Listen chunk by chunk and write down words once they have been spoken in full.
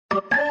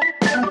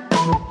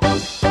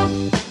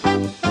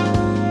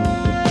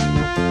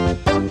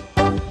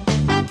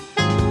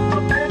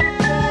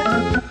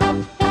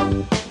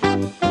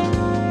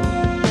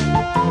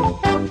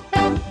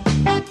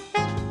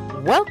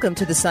Welcome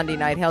to the Sunday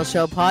Night Health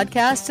Show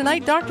podcast.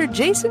 Tonight, Dr.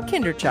 Jason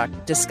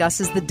Kinderchuk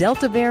discusses the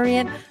Delta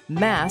variant,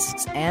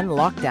 masks, and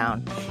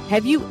lockdown.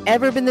 Have you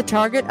ever been the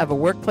target of a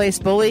workplace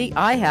bully?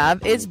 I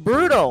have. It's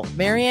brutal.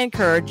 Marianne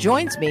Kerr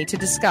joins me to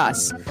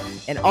discuss,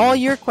 and all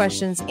your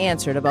questions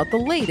answered about the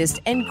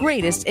latest and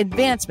greatest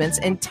advancements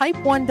in type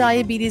 1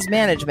 diabetes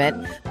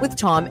management with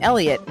Tom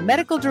Elliott,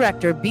 Medical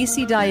Director,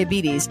 BC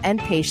Diabetes, and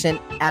Patient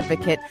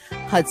Advocate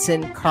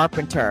Hudson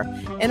Carpenter.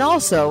 And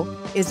also,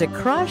 is a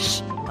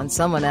crush on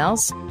someone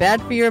else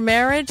bad for your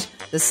marriage?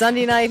 The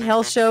Sunday Night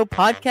Health Show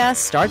podcast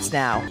starts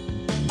now.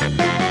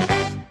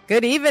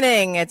 Good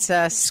evening. It's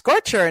a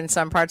scorcher in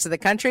some parts of the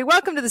country.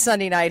 Welcome to the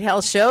Sunday Night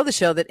Health Show, the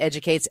show that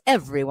educates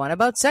everyone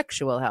about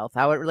sexual health,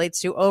 how it relates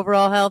to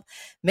overall health,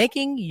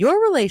 making your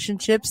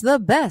relationships the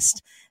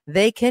best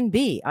they can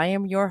be. I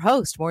am your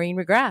host, Maureen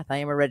McGrath. I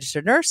am a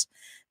registered nurse,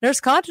 nurse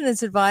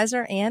continence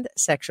advisor, and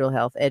sexual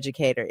health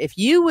educator. If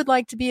you would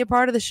like to be a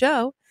part of the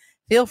show,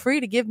 feel free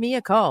to give me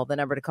a call. The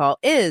number to call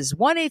is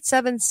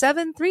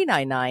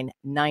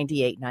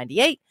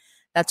 1-877-399-9898.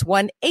 That's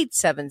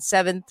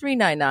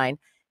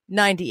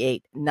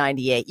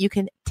 1-877-399-9898. You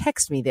can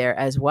text me there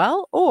as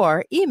well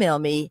or email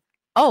me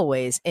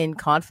always in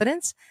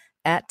confidence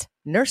at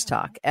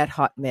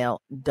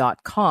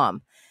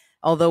nursetalk@hotmail.com.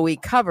 Although we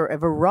cover a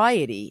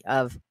variety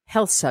of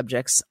health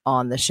subjects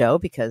on the show,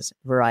 because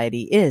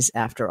variety is,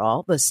 after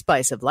all, the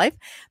spice of life,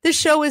 this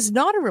show is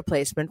not a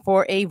replacement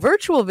for a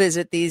virtual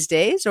visit these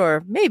days,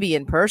 or maybe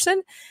in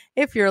person,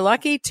 if you're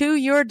lucky, to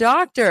your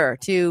doctor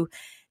to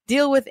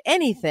deal with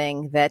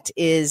anything that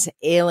is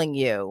ailing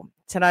you.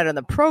 Tonight on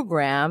the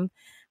program,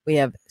 we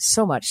have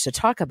so much to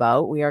talk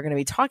about. We are going to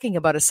be talking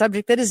about a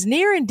subject that is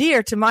near and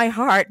dear to my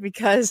heart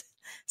because it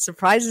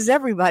surprises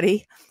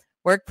everybody.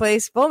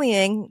 Workplace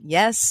bullying.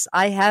 Yes,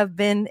 I have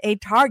been a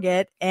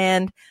target,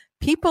 and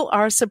people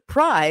are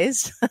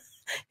surprised,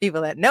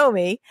 people that know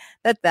me,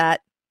 that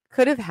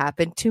could have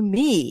happened to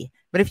me.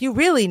 But if you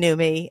really knew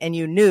me and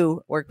you knew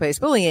workplace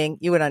bullying,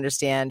 you would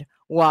understand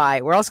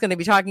why. We're also going to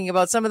be talking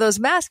about some of those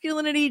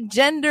masculinity,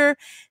 gender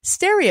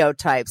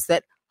stereotypes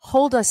that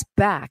hold us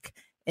back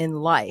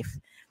in life.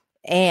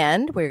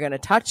 And we're going to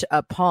touch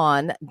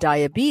upon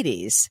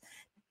diabetes.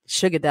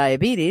 Sugar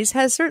diabetes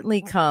has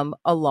certainly come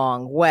a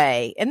long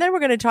way. And then we're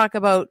going to talk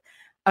about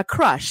a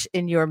crush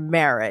in your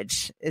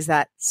marriage. Is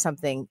that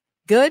something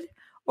good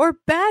or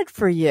bad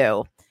for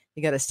you?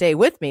 You got to stay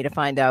with me to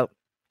find out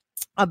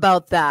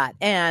about that.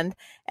 And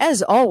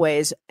as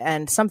always,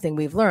 and something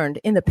we've learned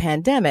in the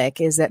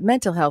pandemic is that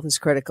mental health is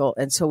critical.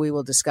 And so we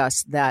will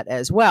discuss that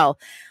as well.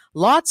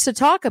 Lots to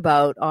talk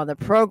about on the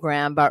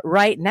program, but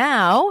right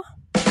now.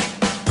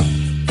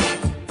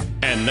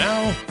 And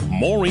now,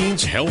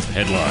 Maureen's Health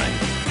Headline.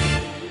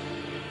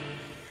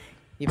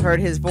 You've heard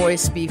his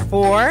voice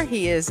before.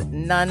 He is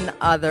none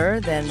other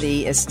than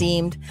the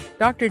esteemed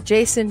Dr.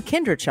 Jason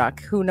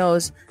Kinderchuk, who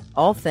knows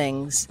all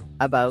things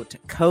about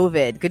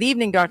COVID. Good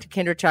evening, Dr.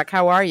 Kinderchuk.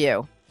 How are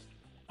you?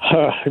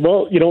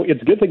 Well,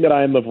 it's a good thing that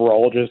I'm a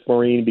virologist,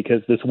 Maureen,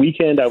 because this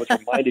weekend I was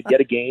reminded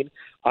yet again,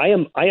 I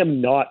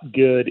am not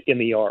good in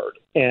the yard.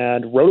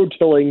 And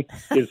rototilling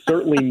is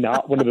certainly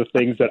not one of the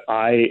things that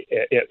I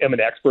am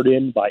an expert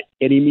in by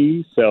any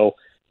means. So,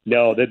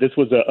 no, this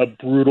was a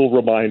brutal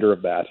reminder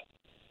of that.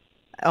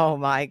 Oh,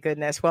 my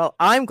goodness. Well,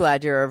 I'm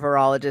glad you're a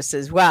virologist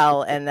as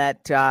well, and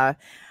that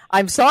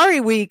I'm sorry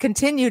we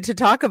continue to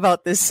talk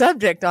about this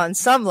subject on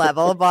some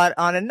level, but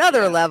on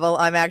another level,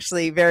 I'm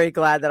actually very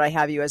glad that I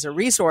have you as a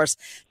resource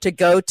to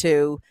go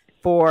to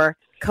for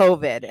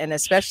COVID, and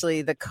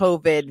especially the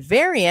COVID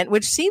variant,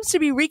 which seems to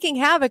be wreaking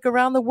havoc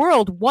around the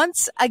world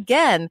once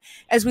again,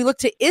 as we look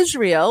to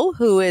Israel,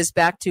 who is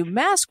back to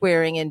mask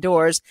wearing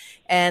indoors,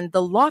 and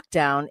the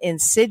lockdown in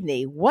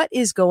Sydney. What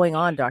is going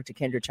on, Dr.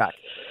 Kinderchuk?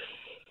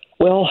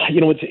 Well,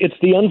 it's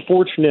the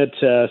unfortunate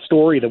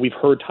story that we've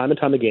heard time and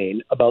time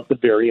again about the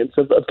variants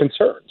of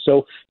concern.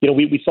 So,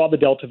 we saw the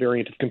Delta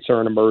variant of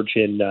concern emerge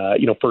in,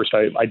 first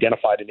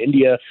identified in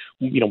India,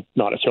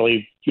 not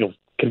necessarily,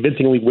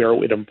 convincingly where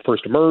it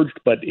first emerged,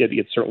 but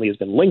it certainly has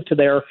been linked to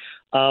there.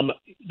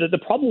 The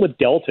problem with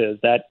Delta is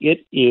that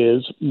it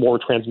is more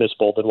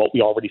transmissible than what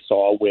we already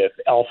saw with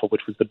Alpha,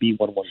 which was the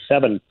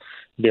B.1.1.7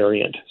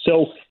 variant.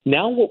 So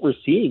now what we're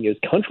seeing is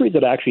countries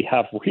that actually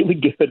have really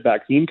good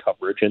vaccine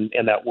coverage and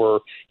that were,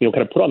 kind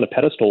of put on the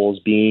pedestal as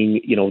being,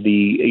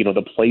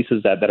 the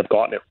places that have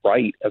gotten it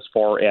right as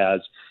far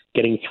as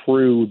getting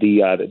through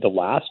the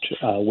last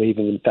wave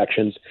of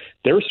infections,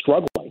 they're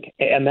struggling.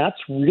 And that's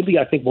really,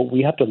 I think, what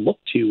we have to look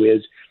to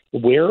is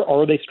where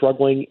are they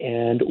struggling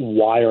and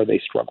why are they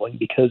struggling?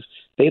 Because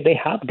they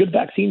have good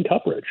vaccine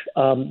coverage.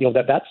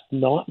 That's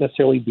not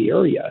necessarily the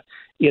area.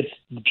 It's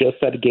just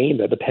that, again,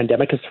 that the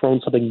pandemic has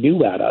thrown something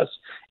new at us,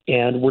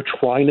 and we're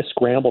trying to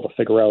scramble to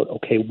figure out,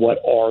 okay, what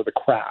are the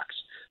cracks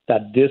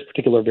that this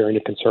particular variant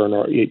of concern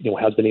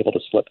has been able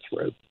to slip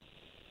through.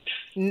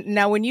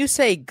 Now, when you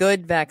say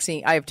good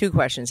vaccine, I have two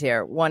questions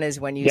here. One is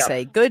when you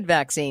say good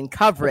vaccine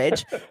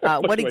coverage,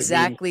 what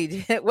exactly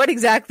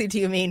do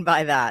you mean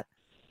by that?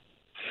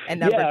 And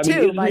number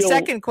two, my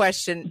second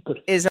question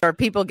is, are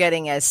people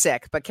getting as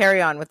sick? But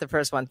carry on with the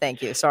first one.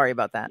 Thank you. Sorry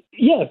about that.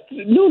 Yeah,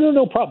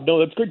 no problem. No,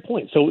 that's a great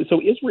point. So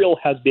Israel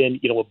has been,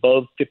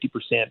 above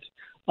 50%.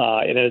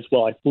 And as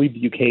well, I believe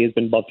the UK has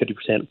been above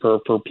 50% for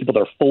people that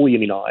are fully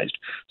immunized.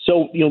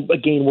 So,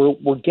 again,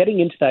 we're getting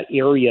into that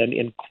area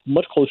and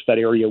much closer to that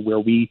area where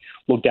we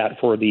looked at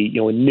for the,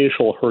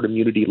 initial herd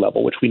immunity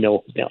level, which we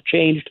know has now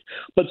changed.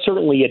 But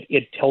certainly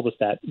it tells us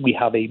that we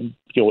have a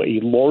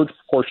large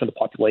portion of the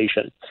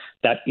population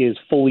that is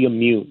fully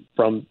immune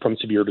from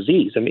severe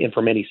disease and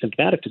from any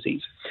symptomatic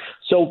disease.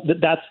 So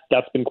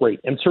that's been great.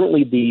 And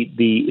certainly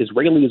the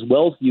Israeli as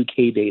well as the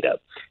UK data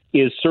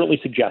is certainly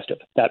suggestive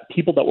that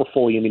people that were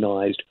fully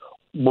immunized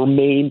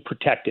remain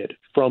protected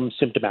from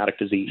symptomatic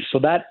disease. So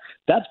that's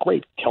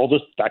great. Tells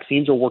us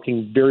vaccines are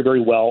working very,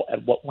 very well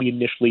at what we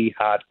initially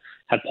had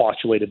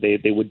postulated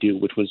they would do,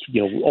 which was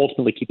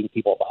ultimately keeping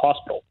people at the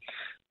hospital.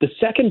 The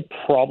second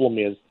problem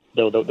is,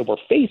 though, that we're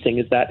facing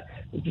is that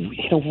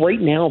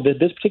right now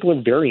this particular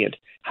variant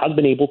has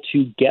been able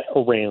to get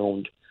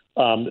around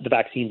the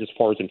vaccines as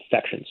far as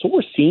infection. So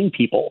we're seeing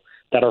people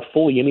that are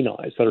fully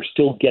immunized that are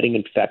still getting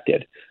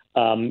infected.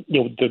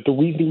 The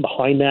reasoning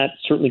behind that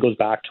certainly goes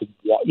back to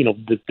what,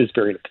 this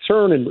variant of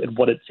concern and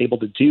what it's able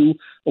to do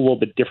a little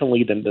bit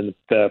differently than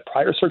the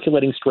prior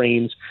circulating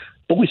strains.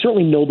 But we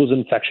certainly know those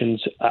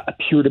infections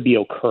appear to be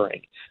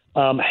occurring.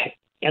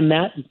 And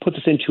that puts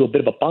us into a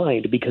bit of a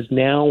bind because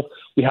now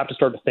we have to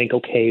start to think,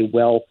 okay,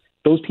 well,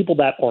 those people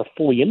that are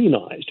fully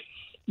immunized,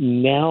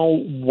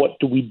 now what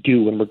do we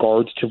do in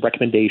regards to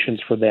recommendations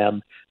for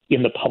them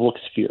in the public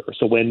sphere?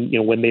 So when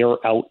they are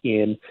out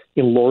in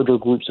larger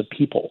groups of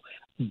people,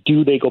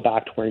 do they go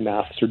back to wearing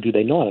masks or do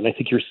they not? And I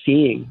think you're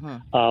seeing,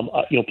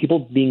 people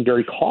being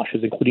very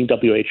cautious, including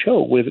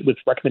WHO, with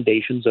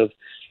recommendations of,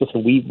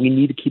 listen, we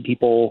need to keep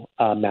people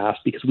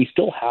masked because we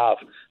still have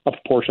a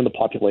proportion of the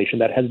population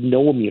that has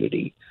no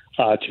immunity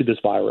to this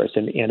virus.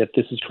 And if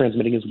this is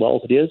transmitting as well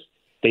as it is,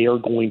 they are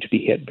going to be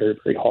hit very,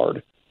 very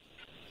hard.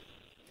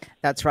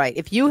 That's right.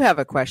 If you have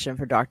a question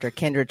for Dr.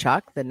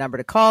 Kindrachuk, the number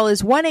to call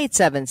is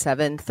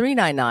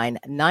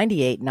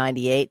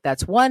 1-877-399-9898.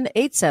 That's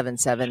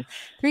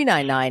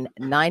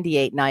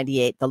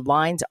 1-877-399-9898. The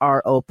lines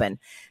are open.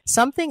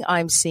 Something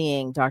I'm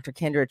seeing, Dr.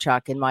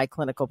 Kindrachuk, in my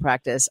clinical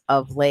practice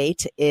of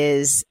late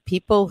is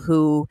people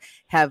who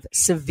have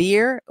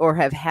severe or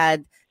have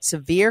had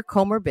severe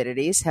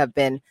comorbidities, have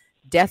been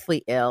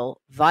deathly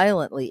ill,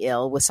 violently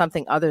ill with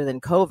something other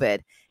than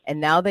COVID. And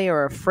now they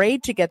are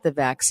afraid to get the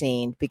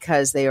vaccine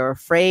because they are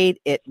afraid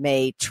it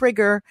may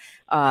trigger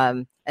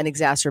an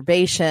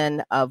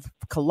exacerbation of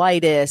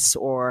colitis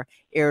or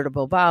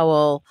irritable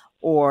bowel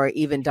or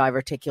even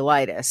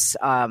diverticulitis,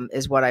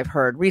 is what I've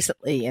heard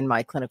recently in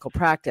my clinical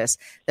practice,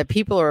 that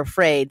people are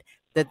afraid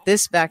that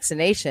this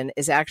vaccination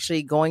is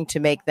actually going to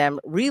make them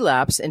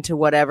relapse into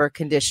whatever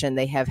condition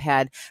they have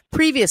had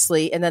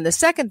previously. And then the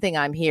second thing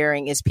I'm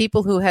hearing is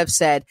people who have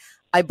said,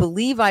 I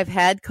believe I've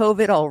had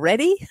COVID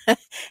already,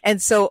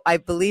 and so I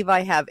believe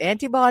I have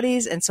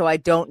antibodies, and so I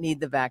don't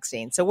need the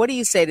vaccine. So what do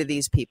you say to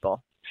these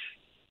people?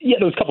 Yeah,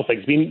 there's a couple of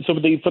things. I mean, so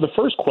for the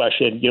first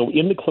question,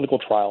 in the clinical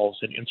trials,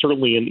 and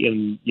certainly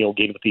in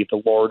again with the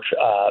large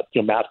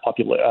mass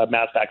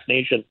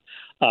vaccination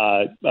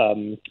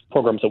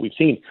programs that we've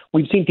seen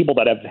people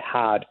that have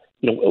had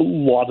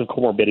lots of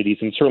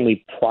comorbidities and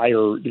certainly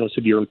prior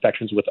severe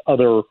infections with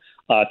other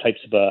types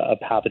of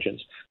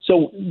pathogens.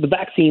 So the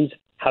vaccines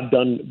have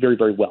done very,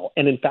 very well.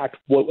 And in fact,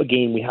 what,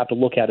 again, we have to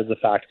look at is the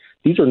fact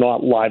these are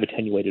not live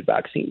attenuated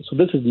vaccines. So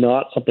this is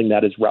not something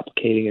that is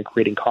replicating and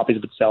creating copies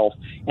of itself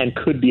and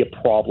could be a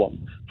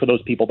problem for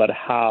those people that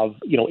have,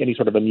 any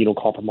sort of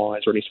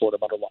immunocompromise or any sort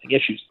of underlying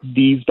issues.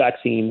 These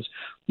vaccines,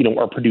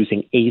 are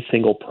producing a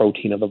single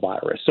protein of the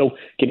virus. So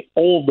again,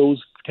 all of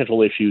those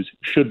potential issues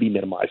should be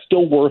minimized.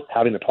 Still worth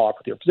having a talk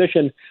with your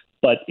physician,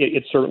 but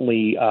it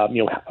certainly,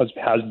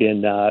 has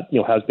been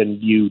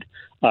viewed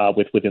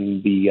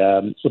within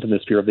the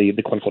sphere of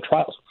the clinical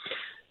trials.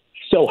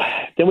 So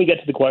then we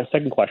get to the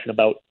second question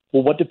about,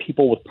 well, what do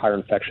people with prior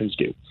infections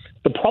do?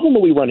 The problem that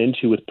we run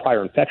into with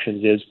prior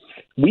infections is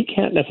we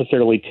can't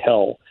necessarily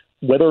tell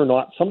whether or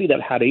not somebody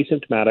that had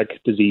asymptomatic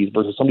disease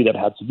versus somebody that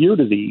had severe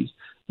disease,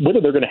 whether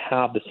they're going to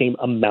have the same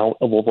amount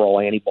of overall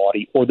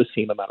antibody or the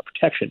same amount of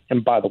protection.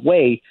 And by the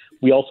way,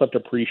 we also have to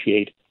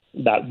appreciate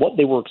that what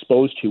they were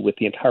exposed to with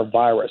the entire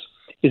virus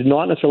is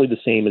not necessarily the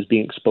same as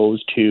being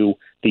exposed to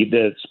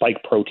the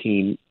spike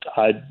protein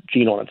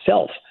gene on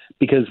itself,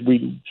 because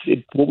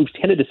what we've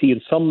tended to see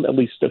in at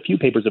least a few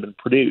papers have been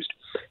produced,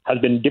 has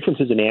been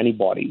differences in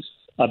antibodies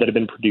that have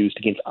been produced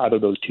against either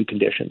of those two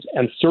conditions.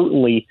 And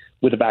certainly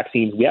with the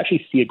vaccines, we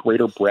actually see a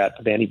greater breadth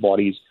of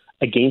antibodies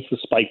against the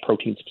spike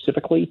protein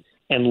specifically,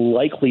 and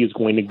likely is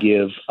going to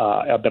give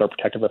a better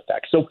protective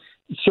effect. So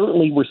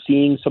certainly we're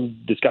seeing some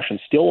discussion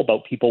still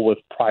about people with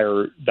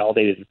prior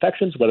validated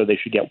infections, whether they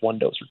should get 1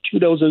 dose or 2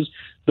 doses.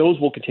 Those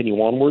will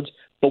continue onwards,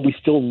 but we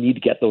still need to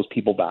get those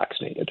people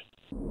vaccinated.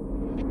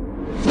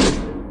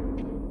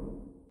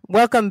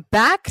 Welcome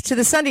back to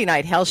the Sunday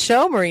Night Health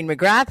Show. Maureen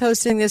McGrath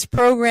hosting this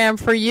program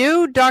for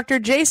you. Dr.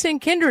 Jason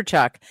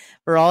Kindrachuk,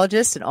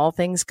 virologist and all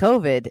things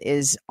COVID,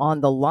 is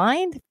on the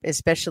line,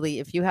 especially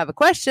if you have a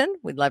question.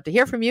 We'd love to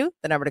hear from you.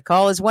 The number to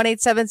call is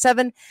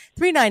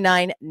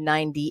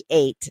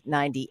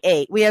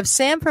 1-877-399-9898. We have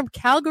Sam from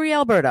Calgary,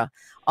 Alberta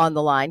on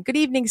the line. Good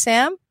evening,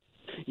 Sam.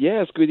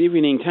 Yes, good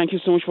evening. Thank you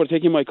so much for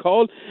taking my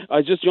call.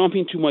 I just jump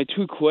into my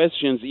two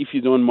questions, if you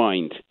don't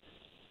mind.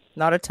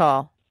 Not at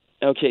all.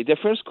 Okay, the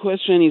first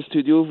question is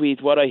to do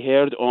with what I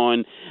heard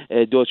on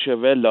Deutsche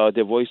Welle,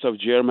 the Voice of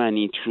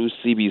Germany, through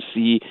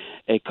CBC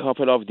a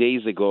couple of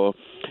days ago.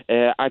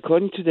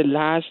 According to the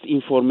last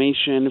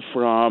information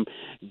from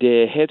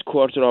the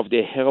headquarters of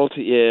the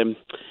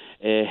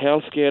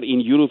healthcare in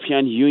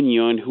European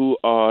Union, who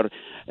are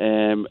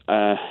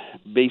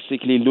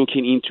basically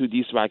looking into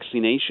this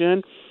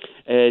vaccination,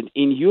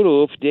 in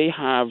Europe, they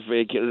have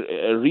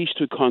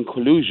reached a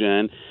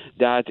conclusion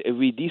that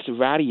with this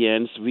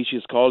variant, which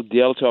is called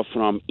Delta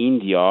from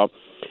India,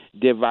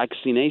 the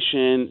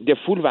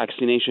full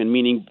vaccination,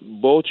 meaning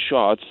both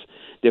shots,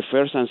 the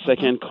first and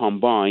second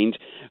combined,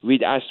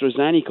 with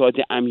AstraZeneca,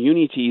 the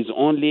immunity is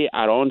only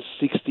around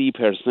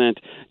 60%.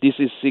 This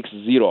is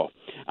 60.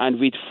 And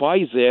with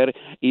Pfizer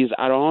is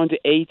around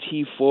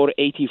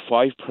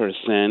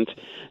 84-85%.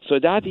 So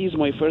that is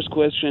my first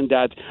question,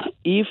 that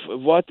if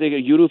what the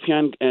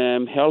European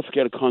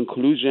healthcare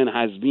conclusion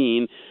has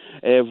been,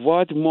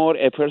 what more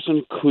a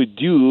person could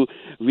do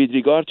with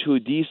regard to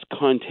these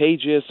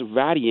contagious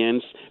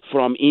variants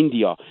from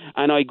India.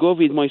 And I go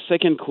with my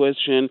second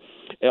question.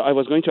 I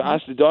was going to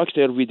ask the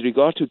doctor with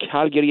regard to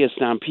Calgary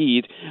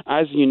Stampede.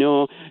 As you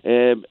know,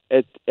 a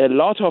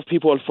lot of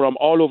people from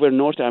all over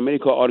North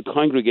America are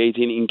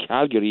congregating in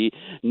Calgary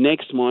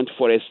next month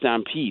for a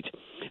stampede.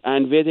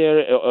 And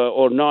whether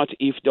or not,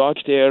 if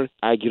doctor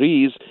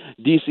agrees,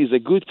 this is a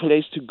good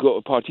place to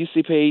go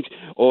participate,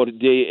 or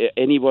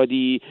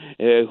anybody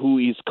who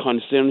is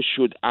concerned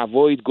should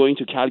avoid going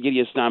to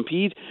Calgary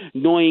Stampede,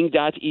 knowing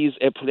that is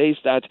a place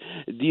that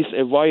this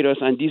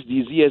virus and this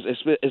disease,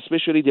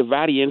 especially the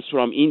variants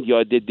from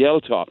India, the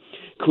Delta,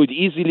 could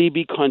easily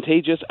be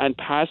contagious and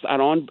passed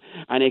around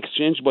and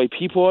exchanged by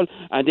people,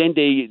 and then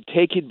they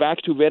take it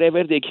back to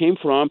wherever they came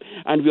from,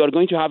 and we are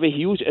going to have a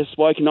huge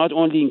spike not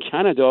only in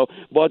Canada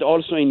but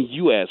also in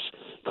U.S.,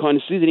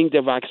 considering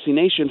the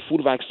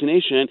full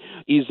vaccination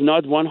is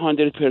not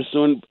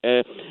 100%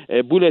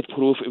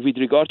 bulletproof with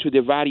regard to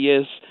the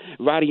various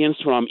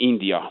variants from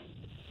India.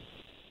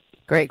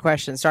 Great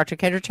questions. Dr.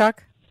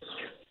 Kindrachuk?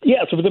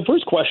 Yeah, so for the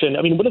first question,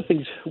 I mean, one of the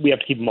things we have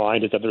to keep in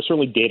mind is that there's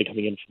certainly data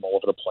coming in from all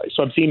over the place.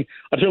 So I've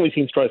certainly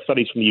seen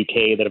studies from the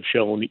UK that have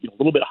shown a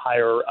little bit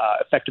higher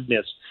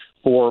effectiveness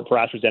for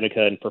AstraZeneca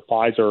and for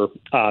Pfizer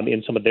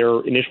in some of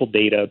their initial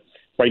data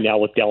right now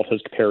with Delta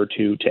as compared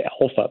to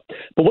Alpha.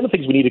 But one of the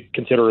things we need to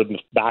consider in the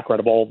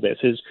background of all of this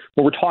is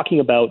when we're talking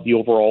about the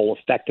overall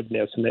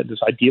effectiveness and this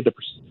idea of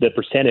the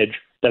percentage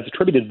that's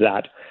attributed to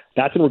that,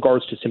 that's in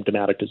regards to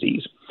symptomatic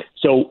disease.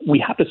 So we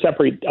have to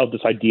separate out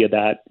this idea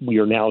that we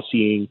are now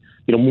seeing,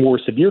 more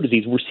severe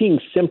disease. We're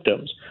seeing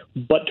symptoms,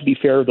 but to be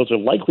fair, those are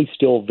likely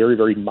still very,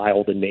 very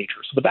mild in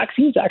nature. So the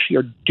vaccines actually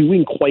are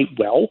doing quite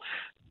well.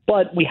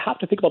 But we have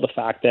to think about the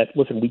fact that,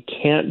 listen, we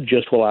can't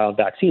just rely on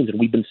vaccines. And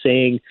we've been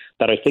saying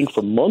that, I think,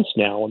 for months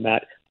now, and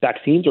that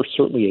vaccines are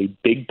certainly a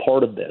big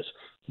part of this.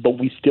 But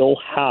we still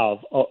have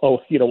a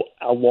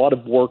lot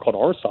of work on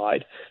our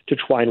side to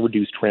try and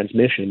reduce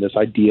transmission. This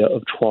idea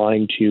of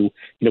trying to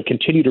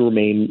continue to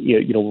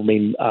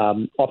remain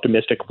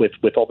optimistic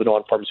with all the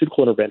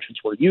non-pharmaceutical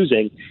interventions we're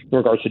using in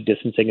regards to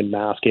distancing and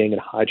masking and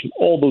hygiene,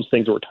 all those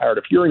things that we're tired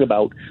of hearing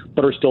about,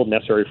 but are still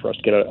necessary for us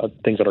to get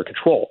things under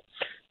control.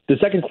 The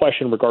second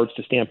question in regards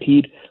to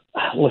Stampede,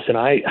 listen,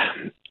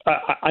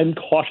 I'm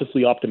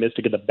cautiously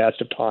optimistic at the best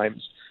of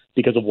times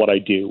because of what I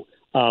do.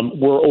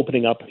 We're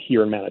opening up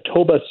here in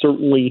Manitoba.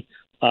 Certainly,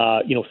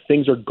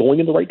 things are going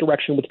in the right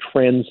direction with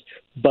trends,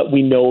 but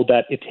we know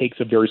that it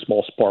takes a very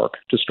small spark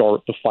to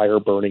start the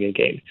fire burning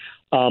again.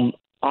 I'm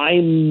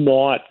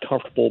not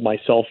comfortable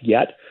myself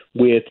yet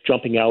with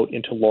jumping out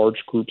into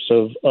large groups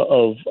of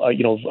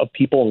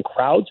people and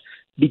crowds,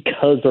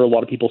 because there are a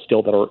lot of people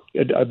still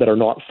that are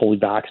not fully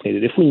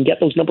vaccinated. If we can get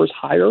those numbers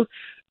higher,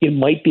 it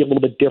might be a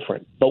little bit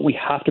different. But we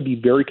have to be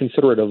very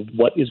considerate of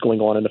what is going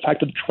on and the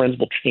fact that the trends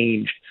will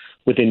change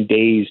within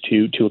days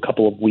to a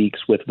couple of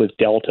weeks with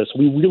Delta. So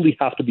we really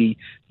have to be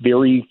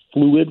very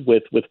fluid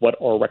with what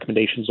our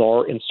recommendations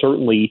are. And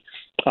certainly,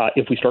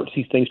 if we start to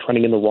see things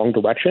trending in the wrong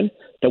direction,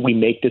 that we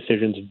make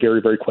decisions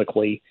very, very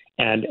quickly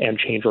and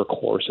change our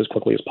course as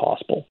quickly as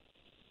possible.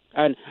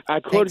 And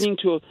hello,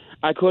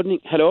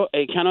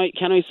 can I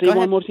say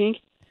one more thing?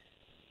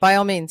 By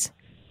all means.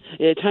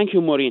 Thank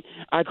you, Maureen.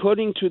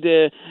 According to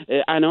the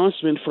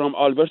announcement from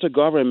Alberta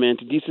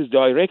government, this is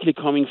directly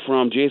coming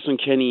from Jason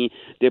Kenney,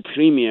 the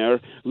premier,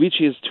 which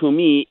is, to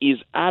me,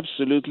 is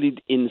absolutely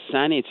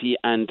insanity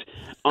and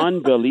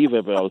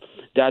unbelievable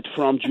that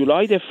from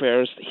July the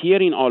 1st,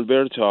 here in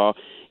Alberta,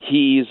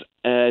 he is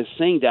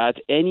saying that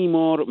any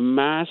more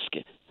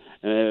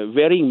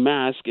wearing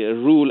mask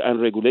rule and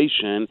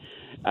regulation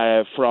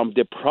from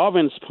the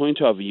province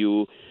point of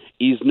view,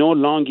 is no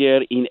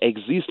longer in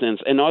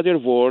existence. In other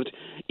words,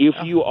 if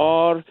you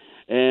are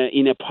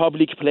in a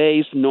public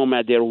place, no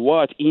matter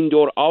what,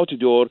 indoor,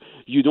 outdoor,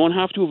 you don't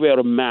have to wear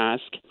a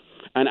mask.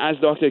 And as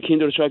Dr.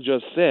 Kinderchuk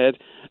just said,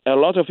 a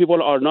lot of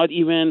people are not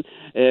even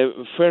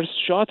first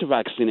shot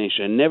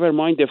vaccination, never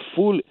mind the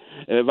full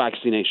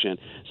vaccination.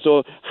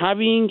 So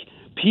having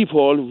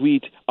people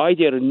with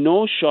either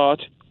no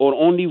shot or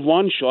only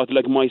one shot,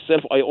 like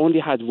myself, I only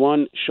had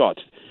one shot.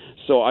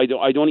 So I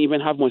don't even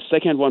have my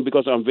second one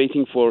because I'm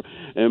waiting for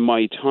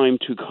my time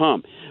to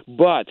come.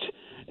 But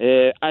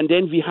and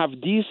then we have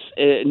this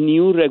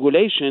new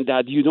regulation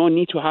that you don't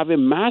need to have a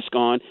mask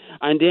on.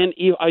 And then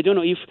I don't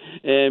know if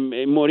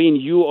Maureen,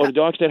 you or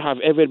doctor have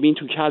ever been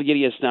to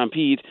Calgary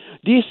Stampede.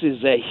 This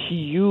is a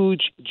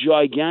huge,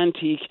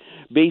 gigantic,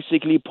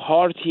 basically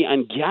party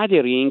and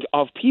gathering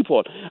of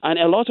people. And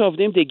a lot of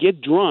them, they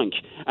get drunk.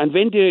 And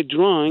when they're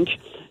drunk,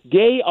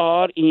 they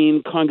are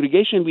in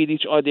congregation with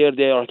each other.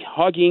 They are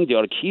hugging. They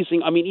are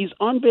kissing. I mean, it's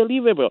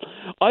unbelievable.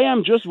 I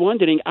am just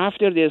wondering,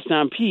 after the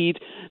Stampede,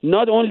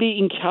 not only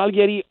in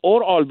Calgary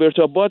or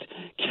Alberta, but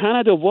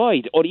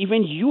Canada-wide or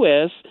even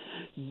U.S.,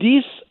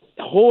 this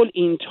whole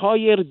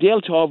entire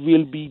Delta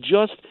will be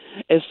just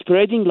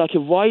spreading like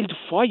a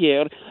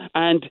wildfire.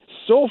 And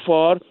so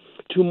far,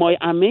 to my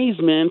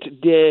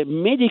amazement, the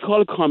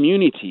medical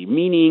community,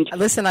 meaning...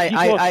 Listen,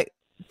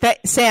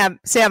 Sam,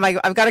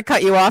 I've got to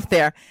cut you off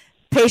there.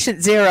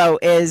 Patient zero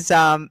is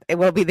it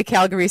will be the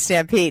Calgary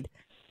Stampede.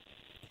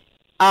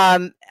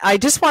 I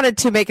just wanted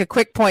to make a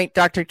quick point,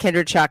 Dr.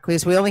 Kinderchuk,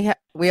 because we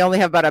only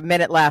have about a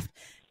minute left.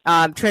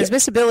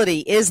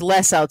 Transmissibility is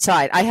less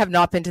outside. I have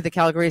not been to the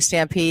Calgary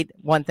Stampede.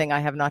 One thing I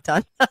have not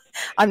done.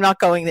 I'm not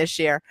going this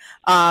year.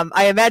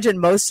 I imagine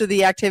most of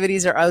the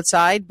activities are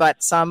outside,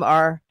 but some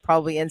are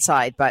probably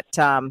inside. But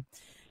that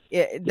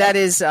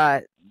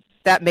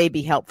may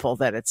be helpful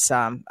that it's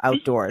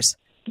outdoors.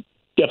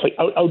 Definitely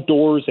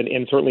outdoors,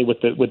 and certainly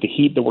with the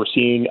heat that we're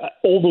seeing,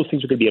 all those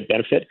things are going to be a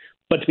benefit.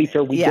 But to be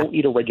fair, we don't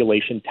need a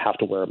regulation to have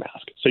to wear a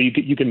mask, so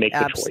you can make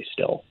the choice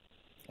still.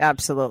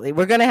 Absolutely,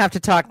 we're going to have to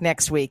talk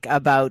next week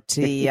about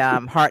the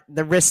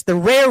the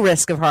rare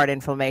risk of heart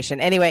inflammation.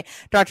 Anyway,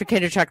 Dr.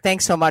 Kinderchuk,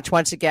 thanks so much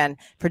once again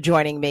for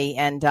joining me,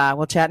 and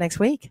we'll chat next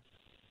week.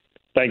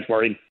 Thanks,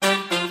 Maureen.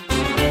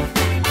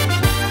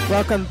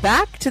 Welcome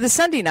back to the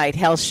Sunday Night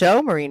Health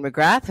Show. Maureen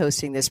McGrath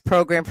hosting this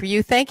program for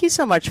you. Thank you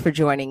so much for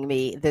joining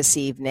me this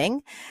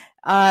evening.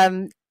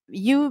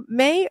 You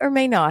may or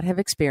may not have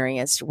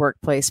experienced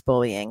workplace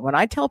bullying. When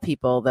I tell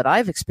people that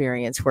I've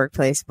experienced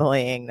workplace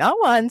bullying, not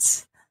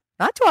once,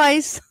 not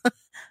twice,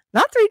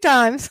 not 3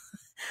 times,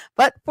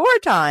 but 4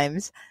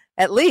 times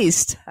at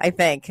least, I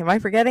think. Am I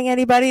forgetting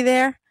anybody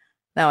there?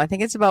 No, I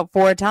think it's about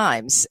 4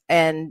 times.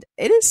 And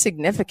it is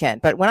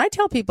significant. But when I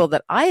tell people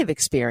that I have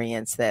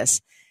experienced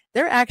this,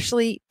 they're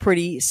actually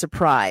pretty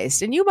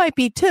surprised. And you might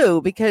be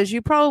too, because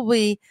you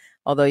probably,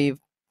 although you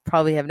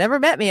probably have never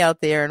met me out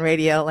there in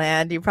Radio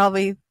Land, you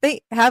probably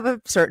have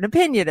a certain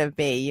opinion of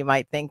me. You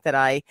might think that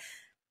I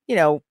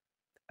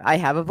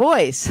have a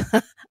voice.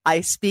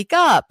 I speak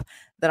up,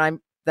 that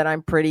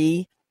I'm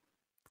pretty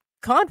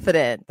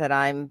confident, that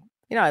I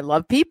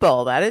love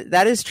people.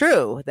 That is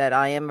true, that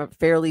I am a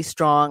fairly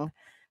strong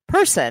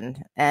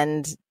person.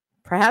 And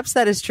perhaps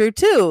that is true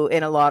too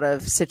in a lot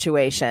of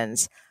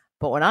situations.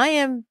 But when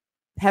I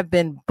have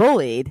been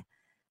bullied,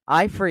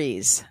 I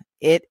freeze.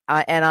 And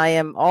I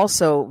am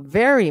also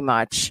very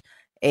much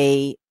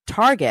a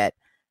target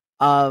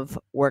of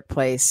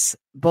workplace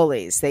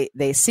bullies.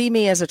 They see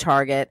me as a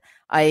target.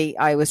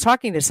 I was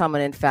talking to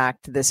someone, in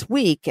fact, this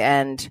week,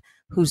 and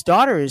whose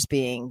daughter is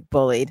being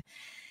bullied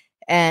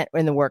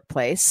in the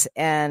workplace,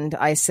 and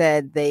I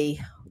said they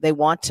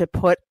want to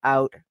put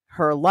out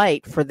her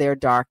light for their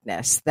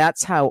darkness.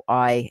 That's how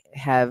I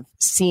have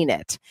seen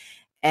it,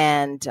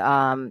 and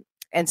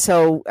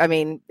so, I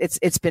mean,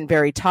 it's been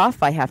very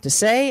tough, I have to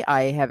say.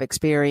 I have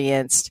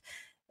experienced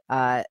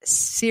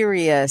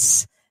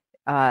serious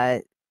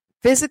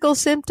physical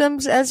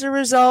symptoms as a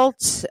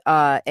result,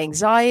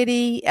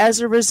 anxiety as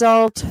a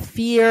result,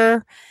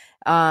 fear,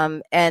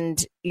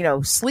 and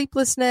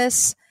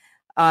sleeplessness.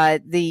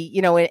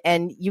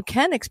 And you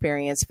can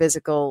experience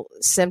physical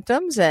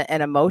symptoms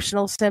and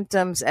emotional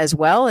symptoms as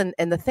well.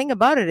 And the thing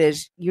about it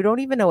is, you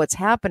don't even know what's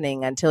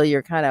happening until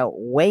you're kind of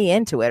way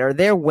into it, or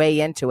they're way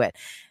into it.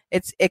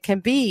 It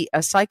can be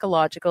a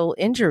psychological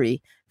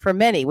injury for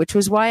many, which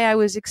was why I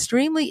was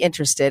extremely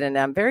interested, and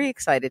I'm very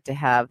excited to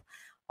have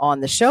on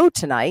the show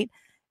tonight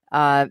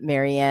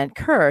Marianne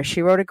Kerr.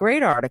 She wrote a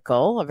great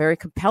article, a very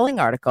compelling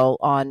article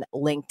on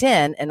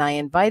LinkedIn, and I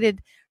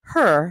invited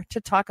her to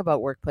talk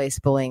about workplace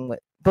bullying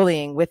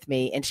with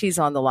me, and she's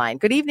on the line.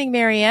 Good evening,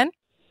 Marianne.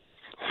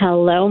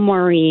 Hello,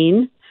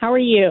 Maureen. How are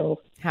you?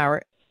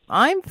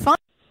 I'm fine.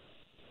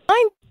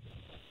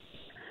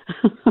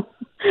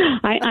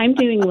 I'm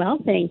doing well,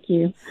 thank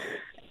you.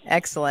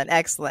 Excellent.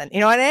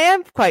 And I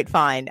am quite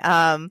fine.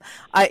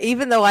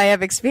 Even though I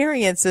have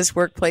experienced this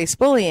workplace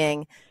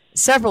bullying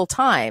several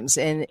times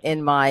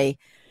in my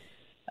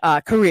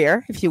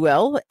career, if you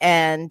will.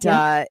 And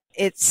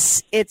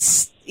it's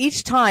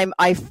each time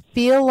I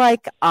feel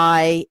like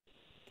I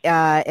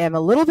am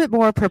a little bit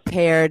more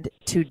prepared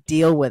to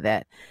deal with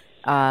it.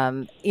 I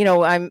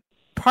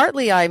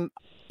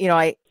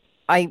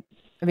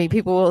mean,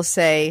 people will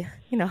say,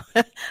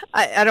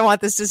 I don't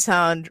want this to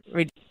sound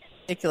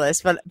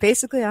ridiculous, but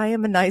basically I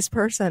am a nice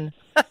person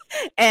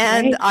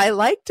and right. I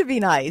like to be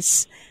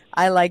nice.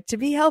 I like to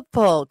be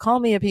helpful. Call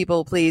me a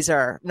people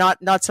pleaser.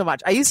 Not so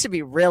much. I used to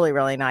be really,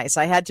 really nice.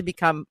 I had to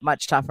become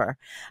much tougher.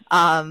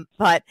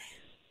 But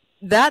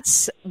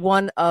that's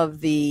one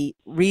of the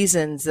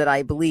reasons that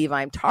I believe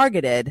I'm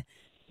targeted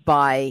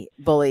by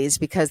bullies,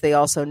 because they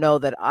also know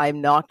that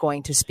I'm not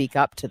going to speak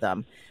up to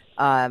them.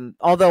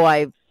 Although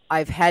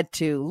I've had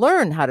to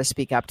learn how to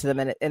speak up to them,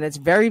 and it's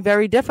very,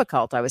 very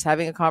difficult. I was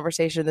having a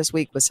conversation this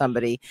week with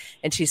somebody,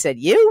 and she said,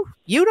 you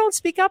don't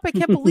speak up? I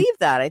can't believe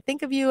that. I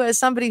think of you as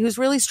somebody who's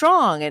really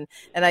strong. And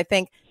I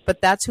think,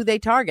 but that's who they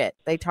target.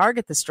 They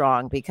target the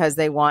strong because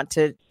they want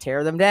to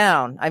tear them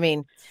down. I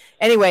mean,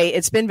 anyway,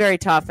 it's been very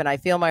tough, and I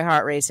feel my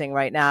heart racing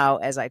right now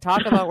as I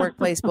talk about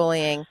workplace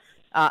bullying.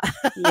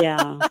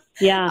 The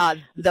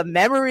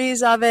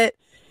memories of it.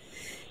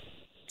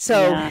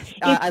 So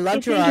I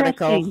loved your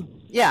article.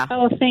 Yeah.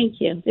 Oh, thank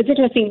you. It's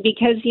interesting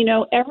because,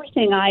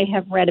 everything I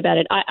have read about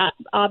it, I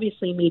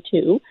obviously me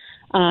too.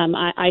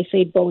 I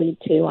say bullied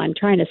too. I'm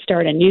trying to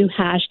start a new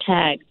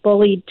hashtag,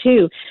 bullied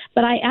too.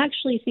 But I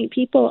actually think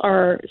people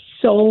are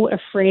so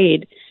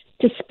afraid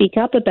to speak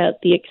up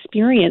about the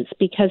experience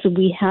because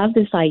we have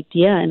this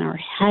idea in our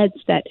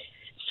heads that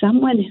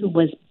someone who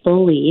was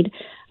bullied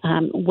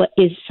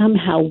is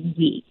somehow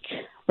weak.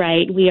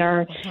 Right? We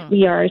are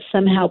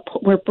somehow,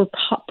 we're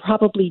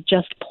probably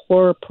just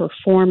poor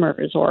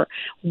performers or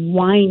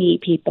whiny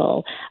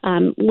people,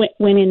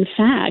 when in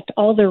fact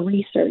all the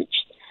research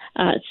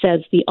says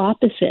the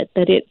opposite,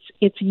 that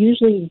it's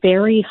usually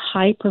very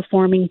high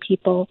performing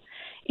people.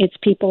 It's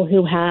people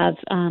who have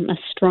a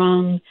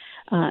strong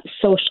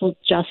social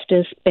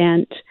justice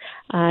bent.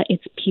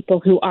 It's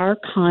people who are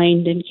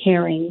kind and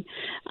caring.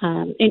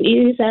 And it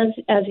is,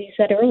 as you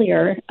said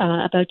earlier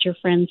about your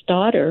friend's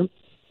daughter,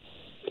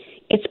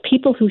 it's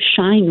people who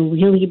shine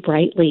really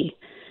brightly,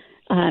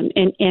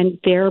 and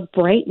their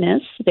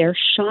brightness, their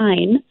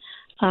shine,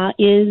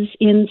 is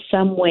in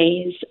some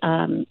ways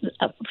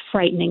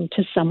frightening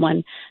to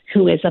someone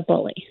who is a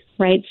bully,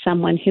 right?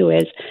 Someone who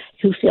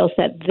feels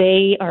that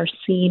they are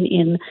seen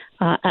in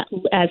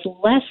as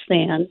less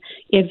than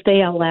if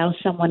they allow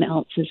someone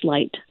else's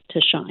light to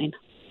shine.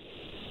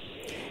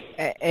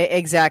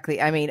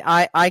 Exactly. I mean,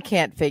 I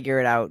can't figure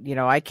it out.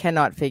 I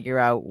cannot figure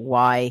out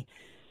why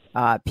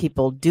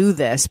people do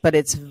this, but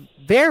it's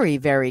very,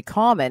 very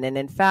common. And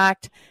in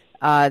fact,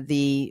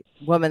 the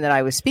woman that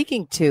I was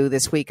speaking to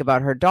this week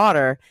about her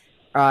daughter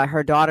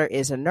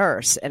is a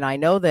nurse. And I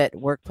know that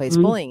workplace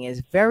bullying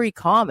is very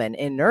common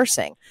in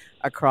nursing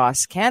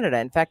across Canada.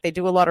 In fact, they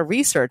do a lot of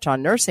research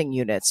on nursing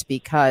units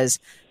because,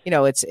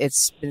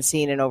 it's been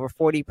seen in over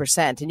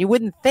 40%. And you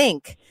wouldn't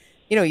think,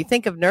 you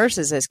think of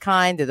nurses as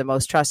kind, they're the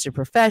most trusted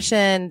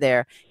profession,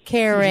 they're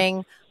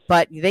caring,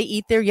 but they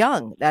eat their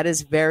young. That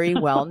is very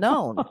well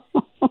known.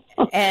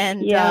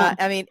 And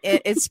I mean,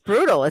 it's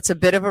brutal. It's a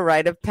bit of a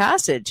rite of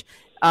passage.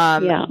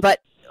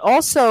 But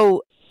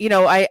also,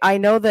 I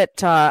know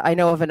that I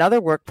know of another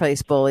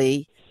workplace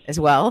bully as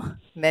well,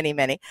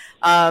 many.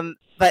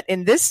 But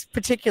in this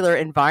particular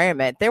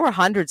environment, there were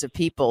hundreds of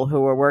people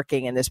who were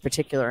working in this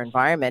particular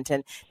environment.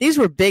 And these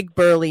were big,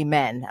 burly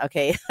men,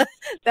 okay,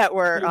 that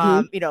were,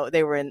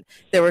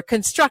 there were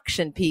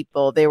construction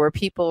people. There were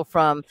people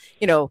from,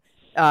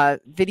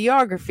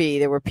 videography.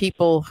 There were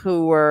people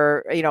who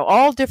were,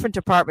 all different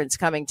departments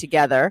coming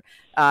together.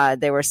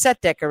 There were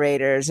set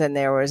decorators, and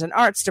there was an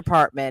arts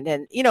department,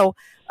 and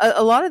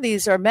a lot of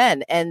these are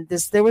men. And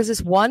there was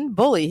this one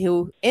bully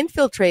who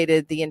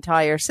infiltrated the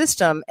entire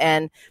system.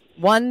 And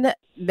one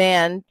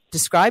man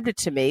described it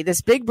to me.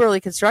 This big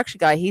burly construction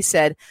guy. He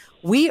said,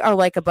 "We are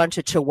like a bunch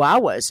of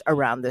chihuahuas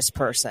around this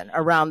person,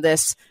 around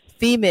this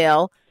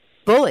female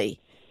bully,"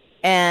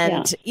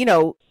 and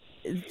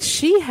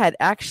she had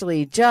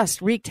actually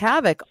just wreaked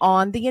havoc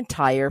on the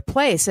entire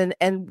place.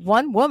 And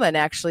one woman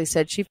actually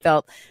said she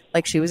felt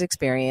like she was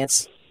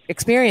experiencing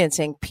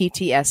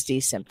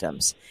PTSD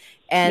symptoms.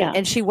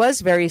 And she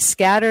was very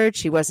scattered.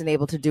 She wasn't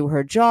able to do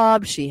her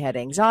job. She had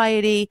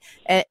anxiety.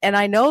 And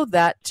I know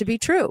that to be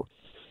true.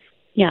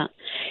 Yeah.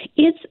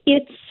 It's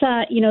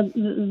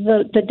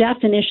the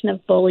definition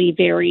of bully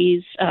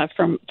varies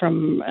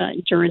from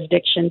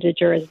jurisdiction to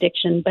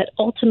jurisdiction, but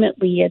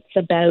ultimately it's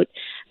about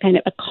kind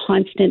of a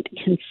constant,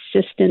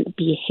 consistent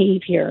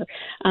behavior,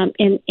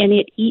 and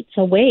it eats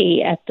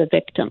away at the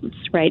victims,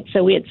 right?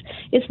 So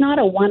it's not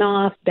a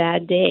one-off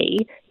bad day.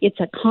 It's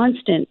a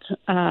constant,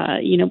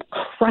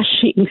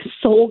 crushing,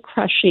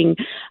 soul-crushing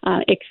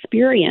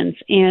experience.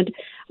 And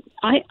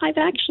I've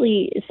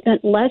actually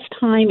spent less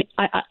time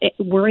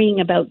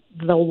worrying about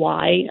the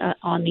why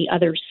on the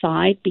other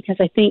side, because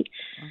I think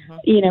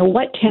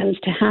what tends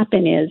to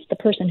happen is the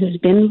person who's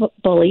been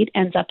bullied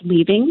ends up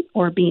leaving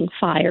or being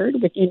fired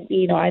within,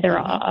 either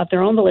of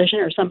their own volition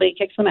or somebody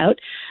kicks them out.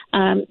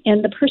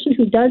 And the person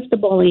who does the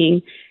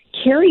bullying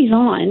carries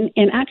on,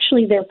 and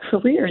actually their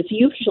careers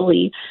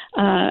usually,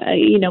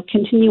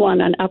 continue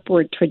on an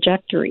upward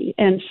trajectory.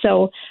 And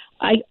so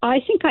I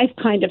think I've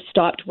kind of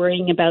stopped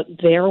worrying about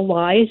their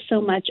whys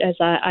so much as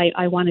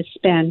I want to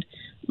spend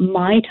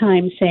my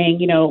time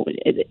saying,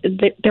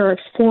 there are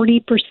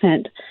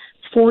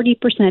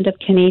 40% of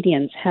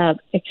Canadians have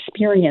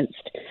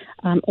experienced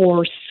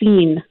or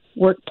seen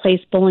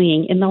workplace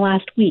bullying in the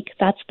last week.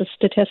 That's the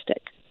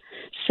statistic.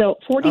 So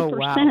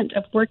 40%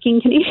 of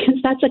working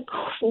Canadians, that's a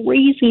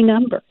crazy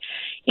number.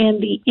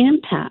 And the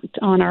impact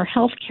on our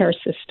healthcare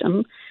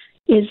system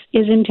is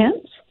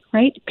intense,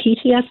 right?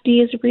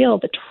 PTSD is real.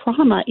 The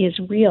trauma is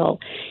real.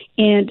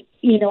 And,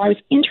 I was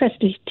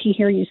interested to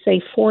hear you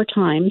say 4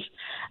 times.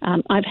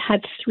 I've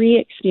had 3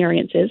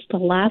 experiences. The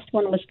last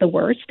one was the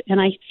worst. And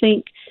I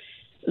think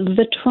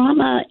the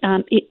trauma,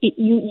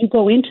 you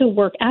go into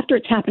work, after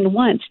it's happened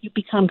once, you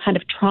become kind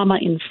of trauma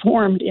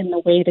informed in the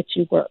way that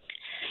you work.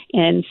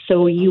 And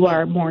so you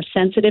are more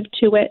sensitive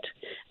to it.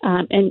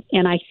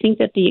 And I think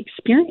that the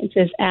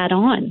experiences add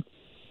on.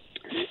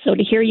 So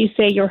to hear you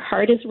say your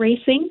heart is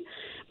racing,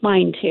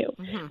 mine too.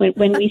 Mm-hmm.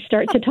 When we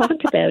start to talk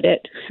about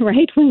it,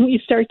 right? When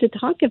we start to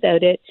talk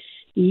about it,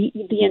 the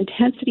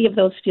intensity of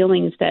those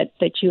feelings that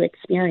you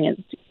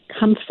experience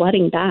come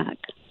flooding back.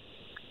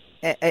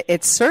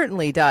 It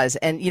certainly does.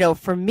 And,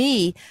 for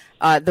me,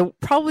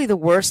 probably the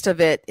worst of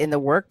it in the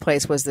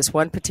workplace was this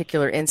one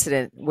particular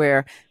incident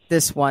where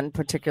this one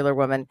particular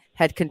woman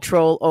had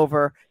control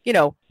over,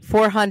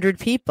 400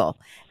 people.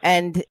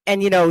 And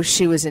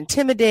she was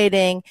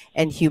intimidating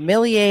and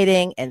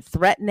humiliating and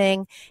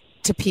threatening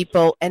to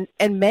people. And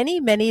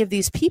many of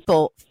these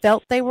people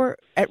felt they were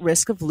at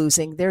risk of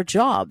losing their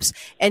jobs.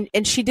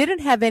 And she didn't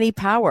have any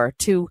power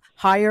to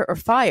hire or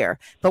fire.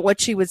 But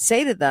what she would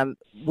say to them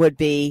would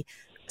be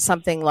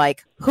something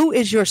like, "Who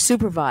is your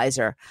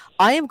supervisor?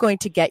 I am going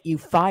to get you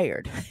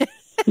fired."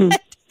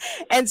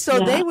 And so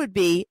they would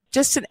be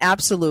just an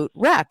absolute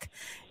wreck.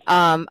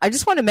 I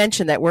just want to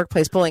mention that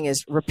workplace bullying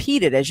is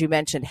repeated, as you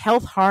mentioned,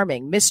 health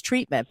harming,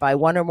 mistreatment by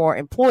one or more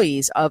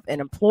employees of an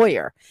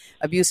employer,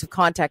 abusive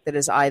conduct that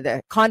is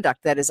either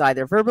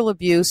verbal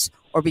abuse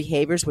or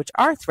behaviors which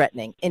are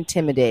threatening,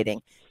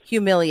 intimidating,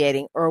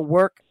 humiliating, or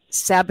work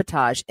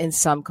sabotage in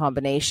some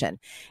combination.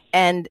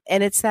 And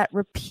it's that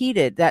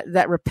repeated,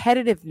 that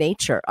repetitive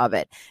nature of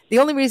it. The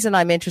only reason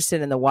I'm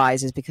interested in the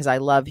whys is because I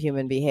love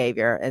human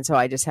behavior. And so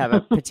I just have a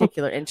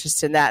particular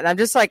interest in that. And I'm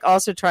just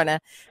also trying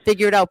to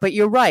figure it out. But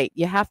you're right.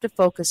 You have to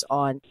focus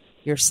on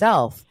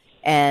yourself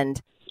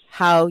and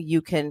how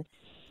you can,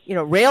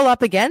 rail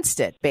up against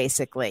it,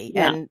 basically.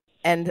 Yeah.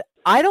 And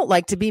I don't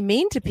like to be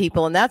mean to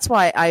people. And that's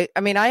why I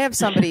have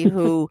somebody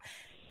who,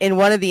 in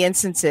one of the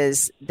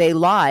instances, they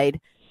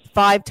lied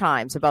 5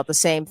 times about the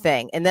same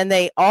thing. And then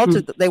they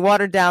they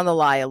watered down the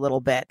lie a little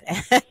bit.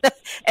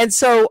 And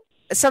so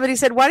somebody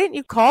said, "Why didn't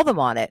you call them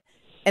on it?"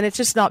 And it's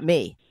just not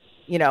me,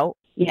 Yeah.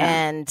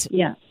 And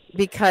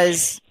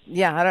because,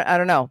 I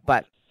don't know,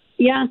 but.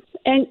 Yeah.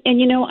 And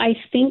I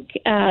think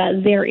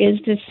there is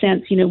this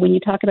sense, when you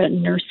talk about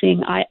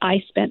nursing,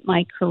 I spent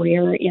my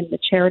career in the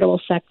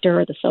charitable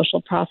sector, the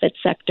social profit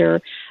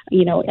sector,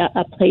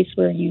 a place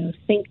where you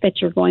think that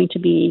you're going to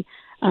be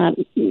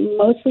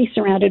mostly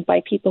surrounded by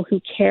people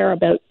who care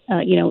about,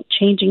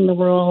 changing the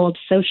world,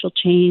 social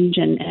change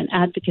and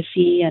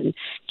advocacy and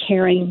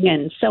caring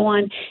and so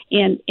on.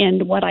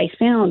 And what I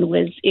found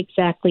was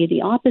exactly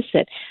the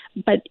opposite.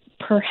 But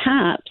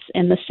perhaps,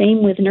 and the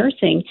same with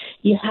nursing,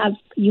 you have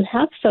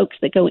folks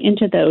that go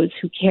into those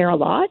who care a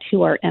lot,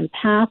 who are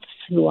empaths,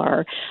 who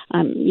are,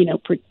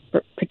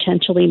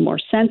 potentially more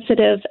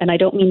sensitive. And I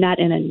don't mean that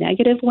in a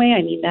negative way.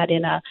 I mean that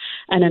in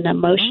an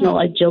emotional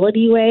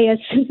agility way, as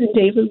Susan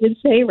David would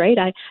say, right?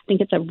 I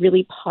think it's a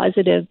really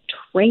positive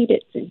trait.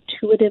 It's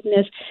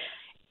intuitiveness.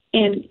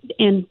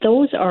 And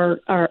those are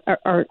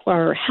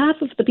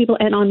half of the people.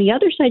 And on the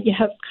other side, you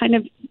have kind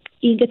of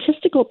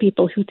egotistical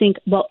people who think,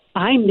 well,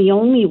 I'm the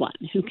only one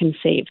who can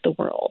save the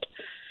world,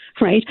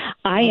 right?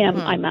 I am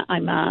a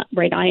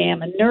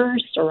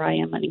nurse, or I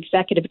am an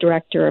executive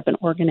director of an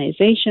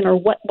organization, or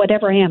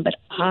whatever I am, but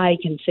I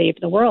can save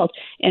the world.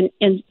 And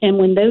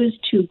when those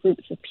two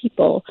groups of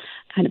people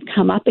kind of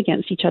come up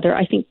against each other,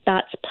 I think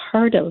that's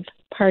part of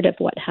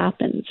what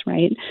happens,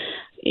 right?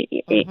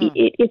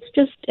 It's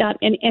just,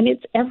 and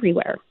it's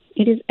everywhere.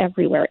 It is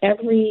everywhere.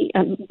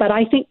 But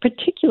I think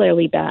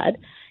particularly bad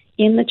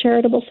in the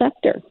charitable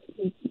sector.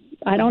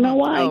 I don't know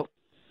why. Oh.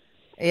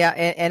 Yeah,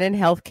 and in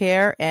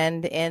healthcare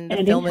and in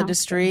the film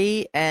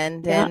industry,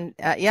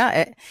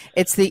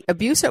 it's the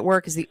abuse at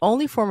work is the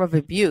only form of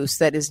abuse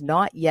that is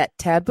not yet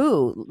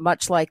taboo,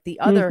 much like the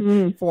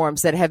other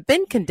forms that have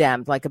been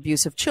condemned, like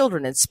abuse of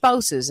children and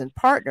spouses and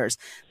partners.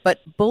 But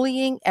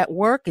bullying at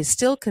work is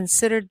still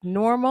considered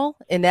normal,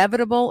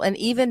 inevitable, and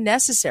even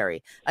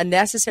necessary, a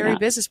necessary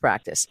business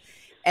practice.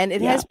 And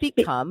it has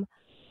become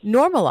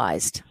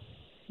normalized.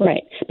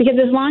 Right. Because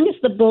as long as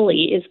the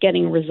bully is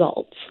getting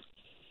results,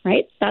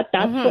 right, that's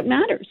what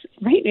matters,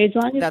 right? As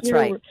long as that's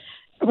right.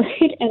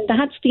 Right. And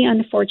that's the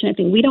unfortunate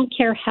thing. We don't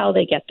care how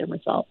they get the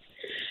results,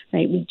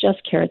 right? We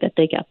just care that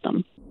they get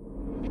them.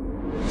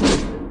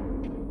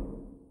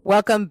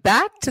 Welcome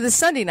back to the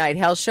Sunday Night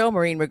Health Show.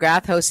 Maureen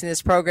McGrath hosting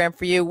this program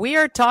for you. We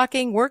are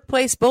talking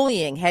workplace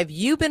bullying. Have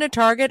you been a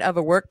target of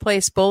a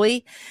workplace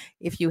bully?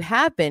 If you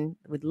have been,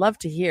 we'd love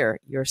to hear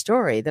your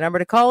story. The number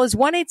to call is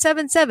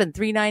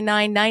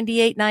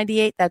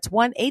 1-877-399-9898. That's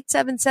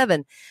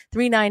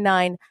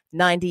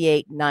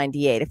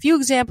 1-877-399-9898. A few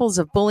examples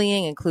of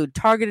bullying include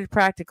targeted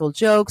practical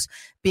jokes,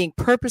 being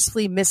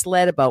purposefully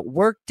misled about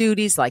work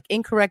duties like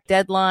incorrect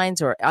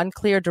deadlines or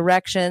unclear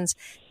directions,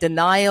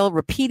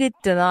 repeated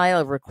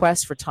denial of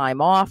requests for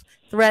time off,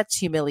 threats,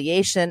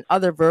 humiliation,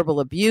 other verbal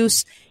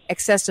abuse,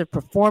 excessive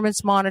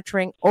performance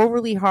monitoring,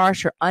 overly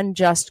harsh or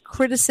unjust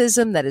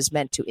criticism that is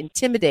meant to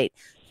intimidate,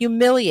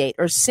 humiliate,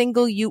 or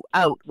single you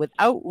out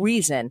without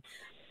reason.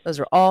 Those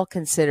are all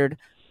considered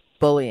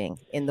bullying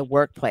in the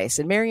workplace.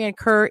 And Marianne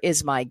Kerr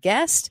is my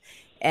guest,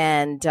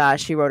 and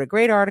she wrote a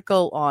great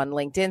article on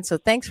LinkedIn. So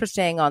thanks for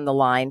staying on the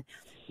line,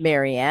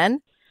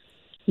 Marianne.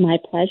 My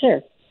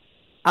pleasure.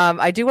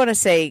 I do want to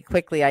say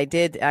quickly, I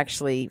did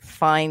actually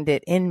find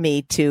it in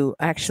me to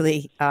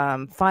actually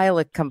file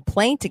a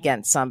complaint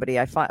against somebody.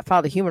 I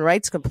filed a human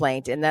rights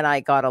complaint, and then I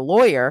got a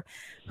lawyer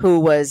who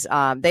was,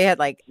 they had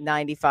like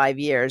 95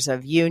 years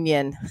of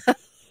union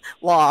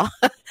law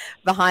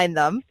behind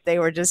them. They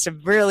were just a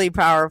really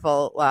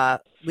powerful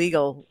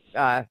legal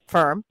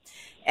firm.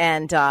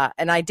 And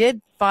I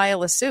did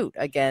file a suit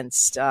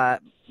against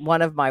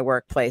one of my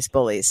workplace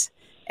bullies.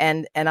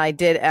 And I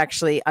did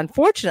actually,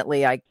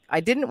 unfortunately, I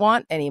didn't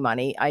want any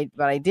money,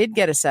 but I did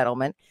get a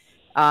settlement.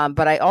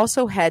 But I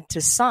also had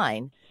to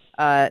sign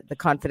the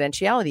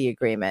confidentiality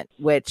agreement,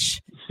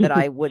 which that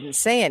I wouldn't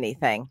say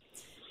anything.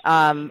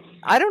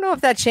 I don't know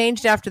if that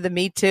changed after the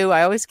Me Too.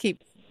 I always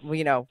keep,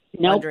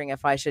 wondering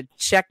if I should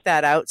check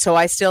that out. So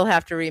I still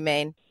have to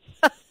remain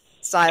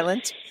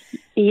silent.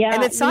 Yeah.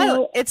 And it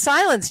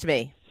silenced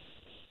me.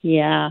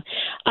 Yeah.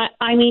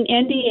 I mean,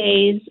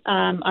 NDAs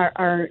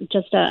are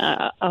just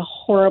a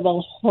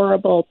horrible,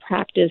 horrible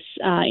practice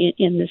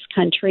in this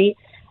country.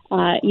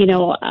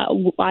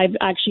 I've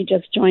actually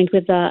just joined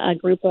with a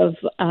group of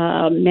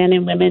men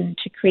and women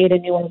to create a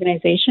new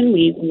organization.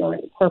 We were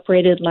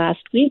incorporated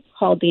last week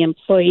called the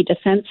Employee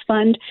Defense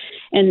Fund,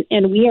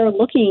 and we are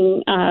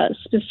looking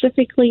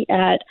specifically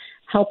at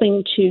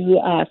helping to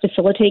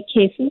facilitate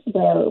cases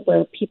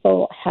where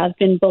people have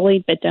been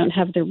bullied but don't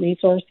have the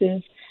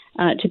resources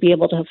to be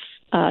able to,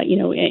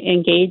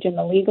 engage in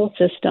the legal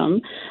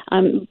system,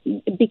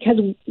 because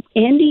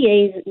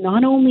NDAs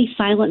not only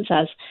silence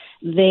us,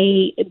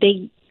 they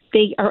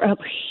are a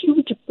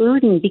huge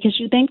burden because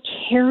you then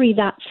carry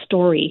that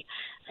story.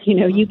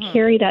 You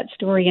carry that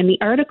story. And the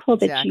article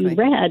that you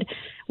read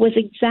was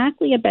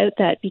exactly about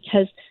that,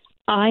 because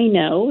I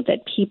know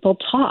that people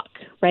talk,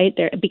 right?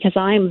 Because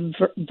I'm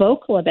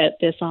vocal about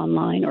this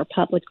online or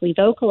publicly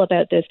vocal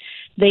about this.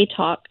 They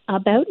talk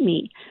about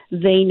me.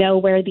 They know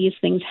where these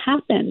things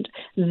happened.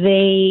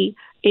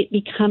 It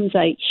becomes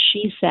a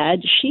she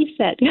said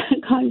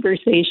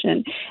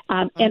conversation.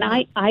 And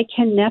I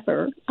can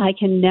never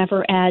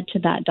add to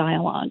that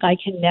dialogue. I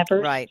can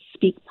never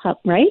speak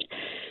right?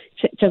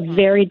 It's a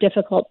very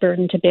difficult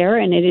burden to bear,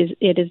 and it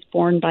is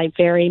borne by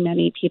very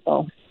many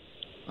people.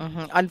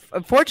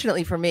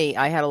 Unfortunately for me,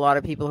 I had a lot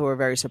of people who were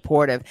very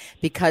supportive,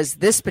 because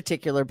this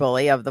particular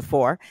bully of the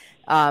four,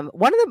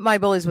 one of my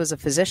bullies was a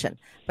physician.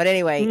 But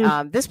anyway,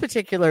 this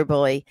particular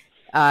bully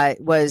he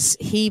was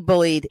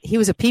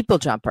a people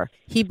jumper.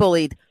 He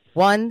bullied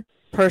one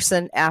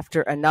person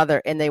after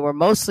another, and they were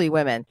mostly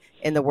women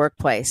in the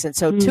workplace. And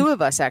so two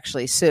of us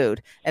actually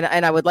sued.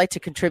 And I would like to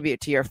contribute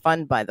to your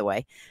fund, by the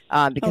way,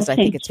 because I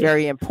think it's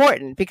very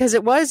important, because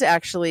it was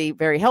actually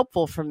very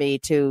helpful for me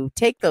to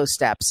take those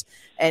steps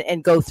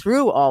and go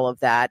through all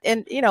of that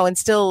and,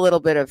 instill a little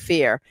bit of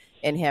fear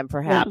in him,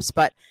 perhaps.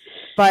 But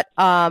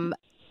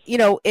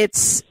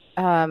it's,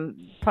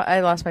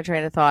 I lost my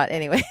train of thought.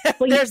 Anyway,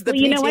 there's the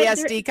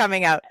PTSD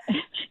coming out.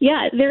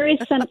 Yeah, there is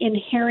some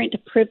inherent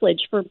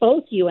privilege for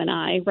both you and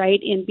I, right,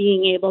 in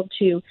being able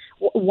to,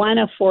 one,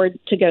 afford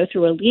to go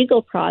through a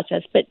legal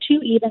process, but two,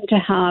 even to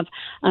have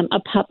a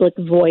public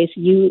voice.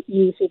 You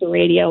through the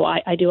radio,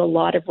 I do a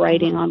lot of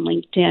writing on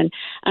LinkedIn.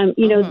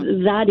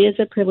 That is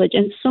a privilege.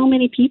 And so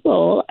many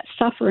people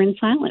suffer in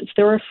silence.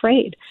 They're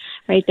afraid,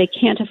 right? They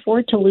can't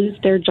afford to lose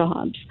their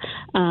jobs.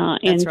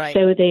 And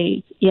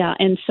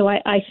so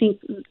I think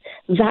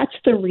that's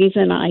the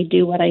reason I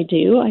do what I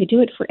do. I do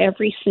it for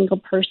every single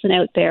person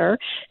out there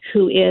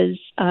who is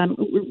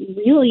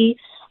really,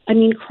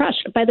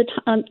 crushed. By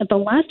the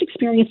last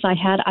experience I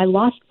had, I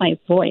lost my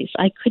voice.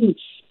 I couldn't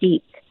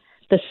speak.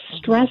 The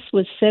stress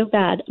was so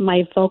bad,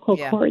 my vocal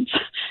cords,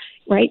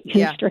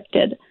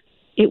 constricted.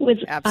 It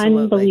was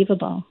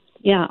unbelievable.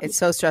 Yeah. It's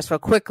so stressful.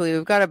 Quickly,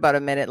 we've got about a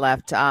minute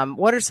left.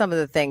 What are some of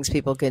the things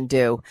people can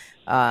do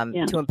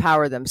to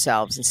empower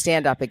themselves and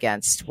stand up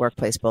against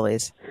workplace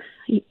bullies?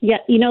 Yeah,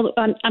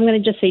 I'm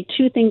going to just say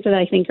two things that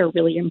I think are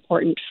really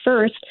important.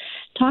 First,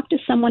 talk to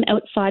someone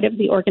outside of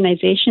the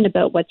organization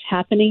about what's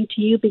happening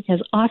to you,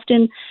 because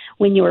often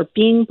when you're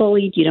being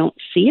bullied, you don't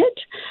see it.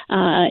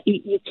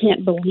 You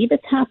can't believe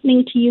it's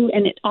happening to you,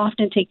 and it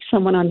often takes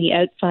someone on the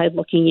outside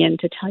looking in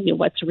to tell you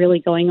what's really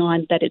going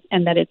on, that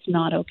it's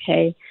not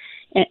okay.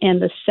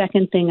 And the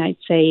second thing I'd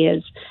say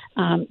is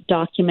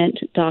document.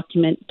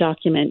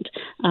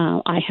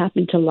 I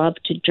happen to love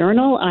to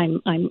journal.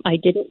 I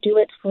didn't do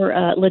it for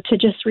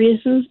litigious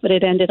reasons, but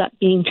it ended up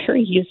being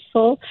very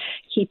useful.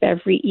 Keep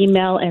every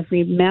email,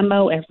 every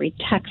memo, every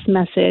text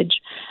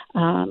message,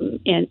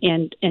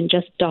 and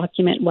just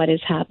document what is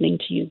happening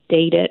to you.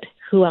 Date it.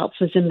 Who else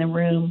was in the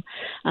room?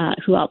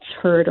 Who else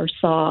heard or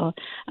saw?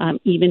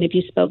 Even if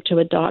you spoke to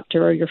a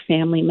doctor or your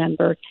family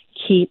member,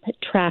 keep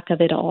track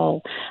of it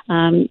all.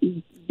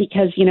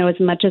 Because, as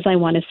much as I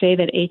want to say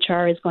that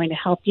HR is going to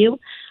help you,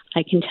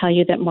 I can tell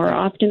you that more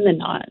often than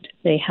not,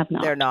 they have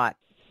not. They're not.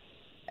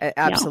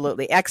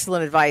 Absolutely. Yeah.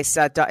 Excellent advice,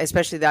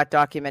 especially that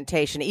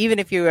documentation, even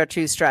if you are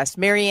too stressed.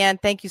 Marianne,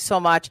 thank you so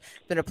much.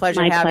 It's been a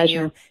pleasure having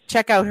you.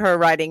 Check out her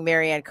writing,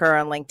 Marianne Kerr,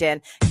 on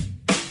LinkedIn.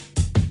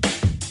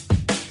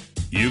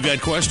 You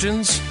got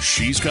questions?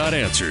 She's got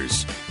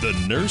answers. The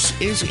nurse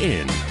is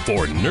in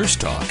for Nurse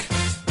Talk.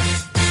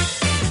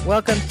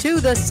 Welcome to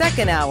the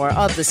second hour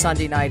of the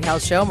Sunday Night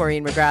Health Show.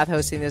 Maureen McGrath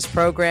hosting this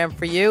program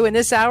for you. In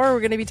this hour, we're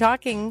going to be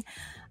talking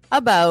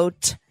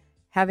about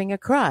having a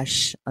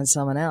crush on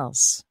someone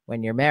else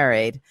when you're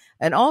married,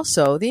 and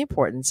also the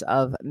importance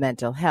of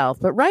mental health.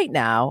 But right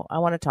now, I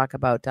want to talk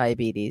about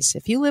diabetes.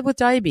 If you live with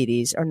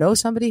diabetes or know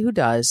somebody who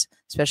does,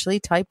 especially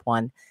type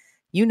 1,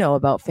 you know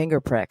about finger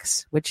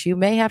pricks, which you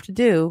may have to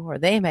do, or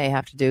they may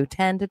have to do,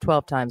 10 to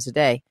 12 times a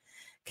day.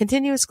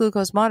 Continuous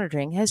glucose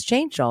monitoring has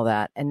changed all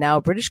that, and now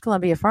British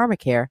Columbia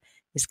Pharmacare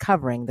is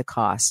covering the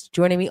cost.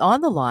 Joining me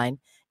on the line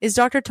is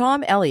Dr.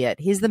 Tom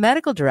Elliott. He's the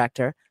medical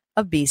director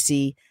of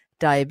BC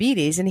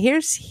Diabetes, and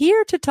he's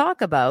here to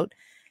talk about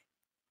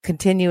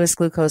continuous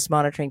glucose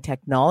monitoring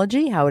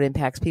technology, how it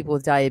impacts people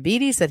with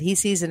diabetes that he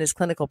sees in his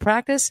clinical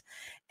practice,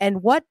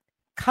 and what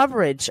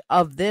coverage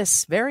of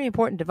this very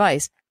important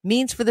device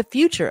means for the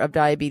future of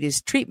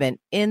diabetes treatment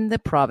in the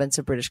province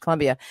of British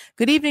Columbia.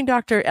 Good evening,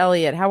 Dr.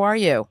 Elliott. How are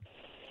you?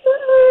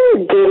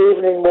 Good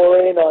evening,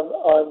 Maureen.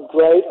 I'm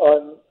great.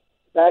 I'm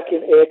back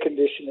in air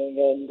conditioning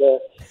and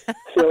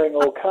feeling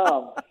all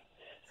calm.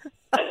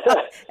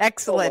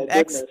 Excellent,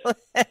 excellent.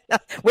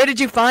 Where did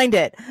you find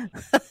it? In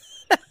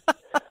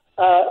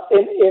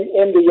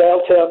the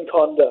Yaletown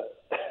condo.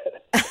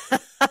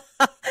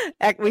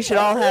 We should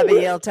all have a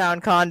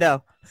Yaletown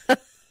condo.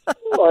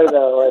 I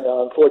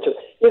know,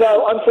 unfortunately.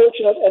 I'm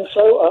fortunate, and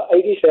so are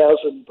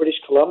 80,000 British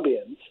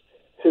Columbians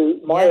who,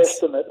 my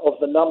estimate of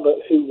the number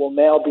who will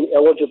now be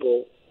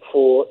eligible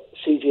for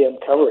CGM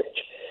coverage.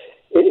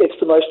 It's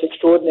the most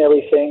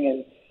extraordinary thing,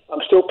 and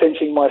I'm still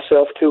pinching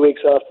myself 2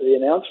 weeks after the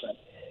announcement.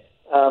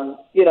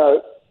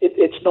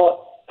 It's not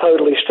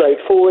totally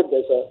straightforward.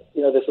 There's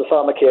the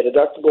pharmacare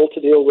deductible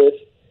to deal with,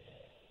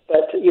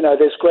 but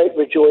there's great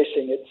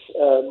rejoicing.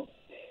 It's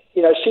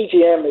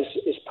CGM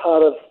is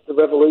part of the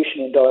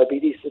revolution in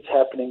diabetes that's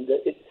happening.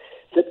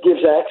 That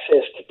gives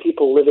access to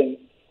people living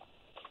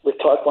with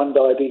type 1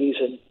 diabetes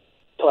and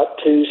type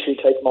 2s who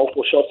take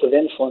multiple shots of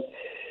insulin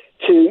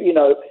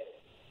to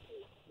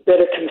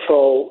better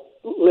control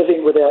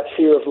living without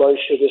fear of low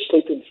sugar,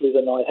 sleeping through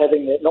the night,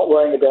 not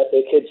worrying about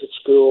their kids at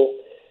school,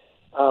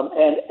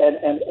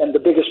 and the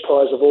biggest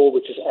prize of all,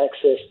 which is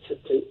access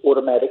to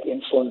automatic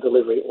insulin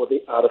delivery or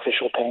the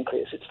artificial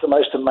pancreas. It's the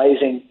most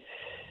amazing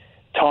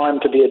time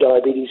to be a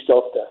diabetes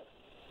doctor.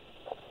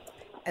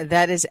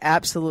 That is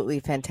absolutely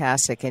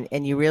fantastic,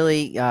 and you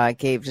really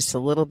gave just a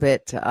little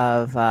bit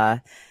of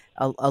a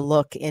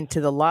look into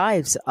the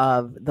lives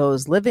of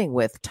those living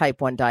with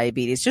type 1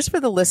 diabetes. Just for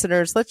the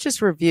listeners, let's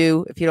just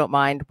review, if you don't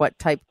mind, what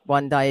type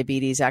 1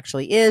 diabetes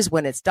actually is,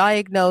 when it's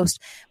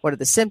diagnosed, what are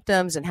the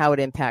symptoms, and how it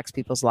impacts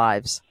people's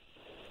lives.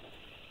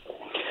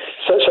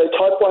 So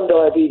type 1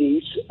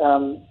 diabetes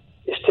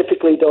is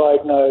typically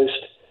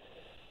diagnosed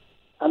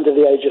under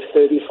the age of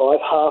 35,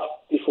 half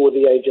before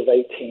the age of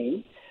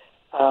 18.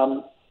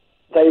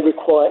 They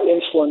require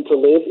insulin to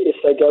live. If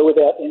they go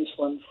without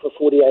insulin for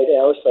 48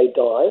 hours, they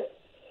die.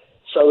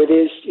 So it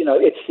is,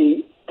 it's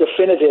the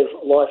definitive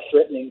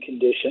life-threatening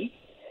condition.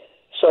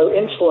 So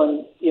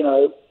insulin,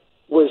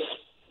 was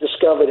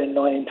discovered in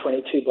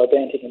 1922 by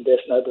Banting and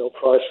Best, Nobel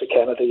Prize for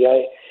Canada,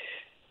 yay.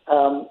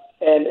 And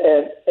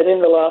in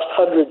the last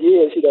 100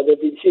 years, there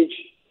have been huge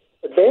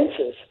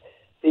advances.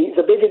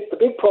 The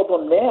big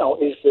problem now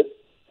is that,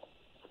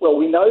 well,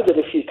 we know that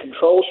if you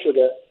control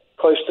sugar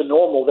close to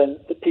normal, then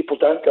the people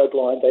don't go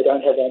blind, they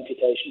don't have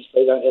amputations,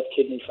 they don't have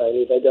kidney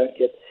failure, they don't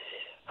get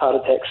heart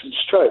attacks and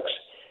strokes.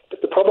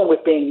 But the problem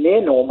with being near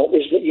normal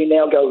is that you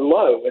now go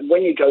low. And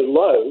when you go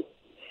low,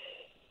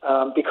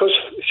 because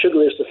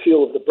sugar is the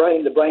fuel of the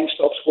brain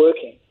stops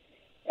working.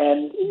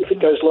 And if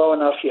it goes low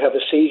enough, you have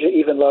a seizure.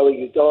 Even lower,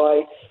 you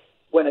die.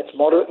 When it's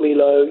moderately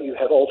low, you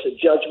have altered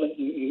judgment.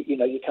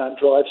 You can't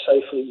drive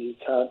safely.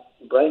 Your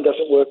brain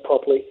doesn't work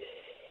properly.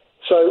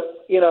 So,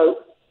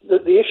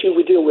 the issue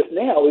we deal with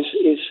now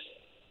is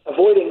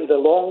avoiding the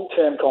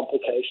long-term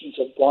complications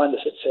of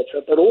blindness,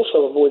 etc., but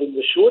also avoiding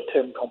the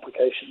short-term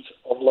complications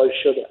of low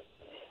sugar.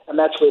 And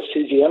that's where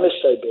CGM is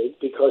so big,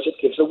 because it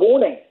gives a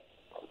warning.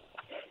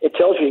 It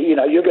tells you,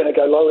 you're going to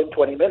go low in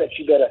 20 minutes.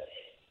 You better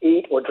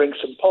eat or drink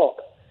some pop.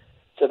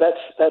 So that's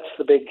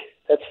the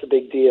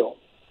big deal.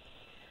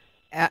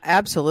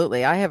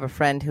 Absolutely. I have a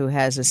friend who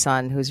has a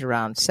son who's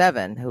around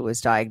 7 who was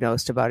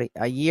diagnosed about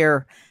a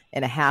year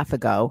and a half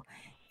ago.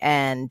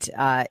 And,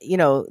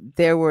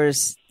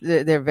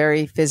 they're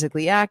very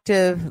physically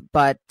active,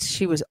 but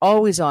she was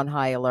always on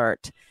high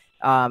alert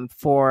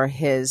for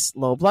his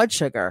low blood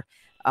sugar.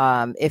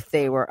 If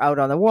they were out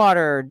on the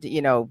water,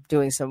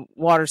 doing some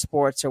water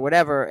sports or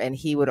whatever, and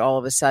he would all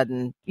of a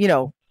sudden,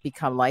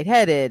 become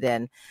lightheaded,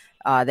 and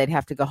they'd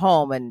have to go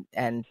home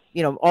and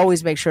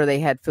always make sure they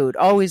had food,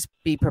 always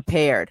be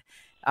prepared.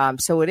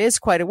 So it is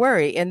quite a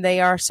worry, and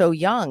they are so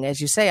young, as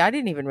you say. I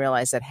didn't even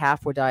realize that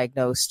half were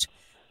diagnosed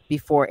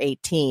before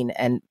 18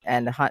 and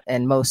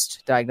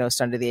most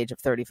diagnosed under the age of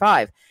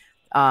 35.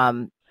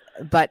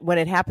 But when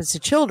it happens to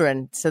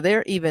children, so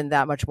they're even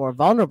that much more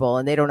vulnerable,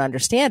 and they don't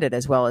understand it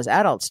as well as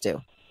adults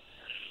do.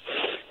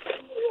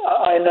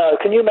 I know.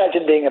 Can you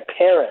imagine being a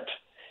parent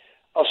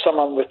of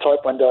someone with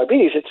type 1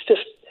 diabetes? It's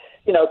just,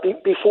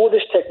 before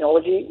this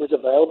technology was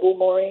available,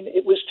 Maureen,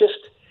 it was just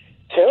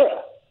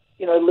terror,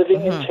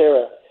 living in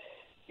terror.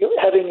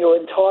 You're having your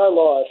entire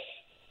life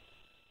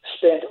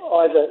spent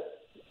either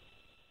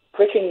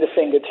pricking the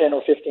finger 10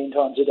 or 15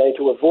 times a day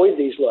to avoid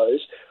these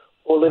lows,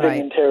 or living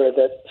in terror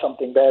that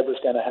something bad was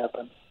going to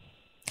happen.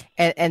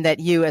 And that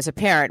you, as a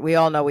parent, we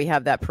all know we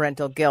have that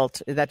parental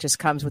guilt that just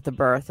comes with the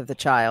birth of the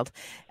child.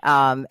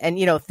 And,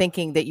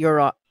 thinking that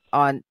you're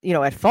on,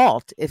 at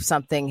fault if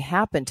something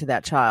happened to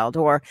that child,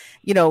 or,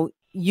 you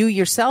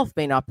yourself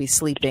may not be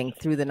sleeping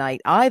through the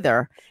night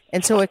either.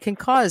 And so it can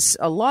cause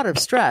a lot of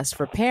stress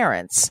for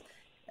parents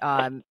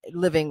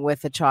living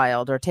with a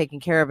child or taking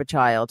care of a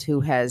child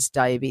who has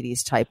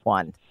diabetes type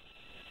 1.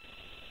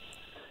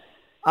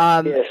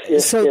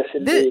 Yes,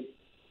 indeed.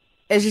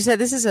 As you said,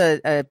 this is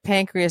a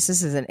pancreas,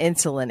 this is an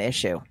insulin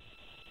issue.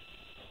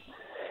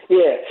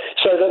 Yeah,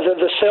 so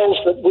the cells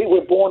that we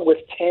were born with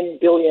 10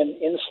 billion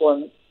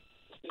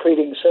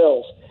insulin-secreting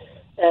cells.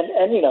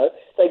 And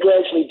they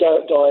gradually die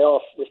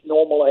off with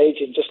normal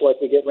aging, just like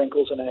we get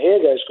wrinkles and our hair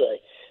goes grey.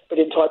 But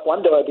in type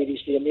 1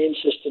 diabetes, the immune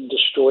system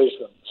destroys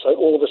them. So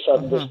all of a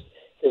sudden,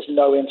 there's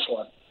no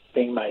insulin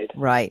being made.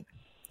 Right.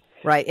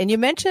 And you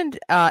mentioned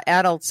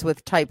adults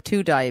with type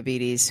 2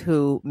 diabetes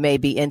who may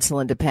be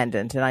insulin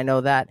dependent. And I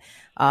know that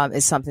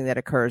is something that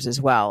occurs as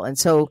well. And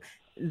so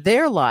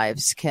their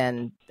lives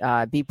can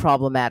be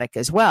problematic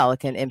as well.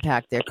 It can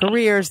impact their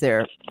careers,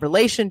 their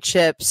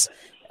relationships,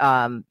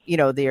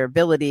 their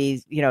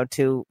ability,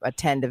 to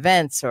attend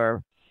events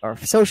or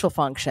social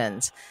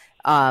functions.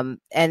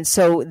 And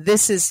so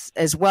this is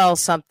as well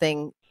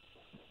something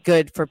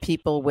good for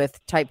people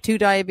with type 2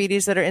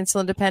 diabetes that are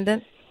insulin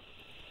dependent?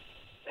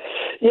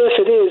 Yes,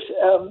 it is.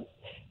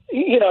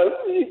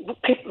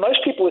 Most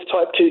people with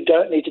type 2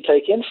 don't need to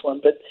take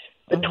insulin, but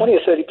 20 or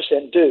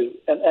 30% do.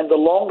 And the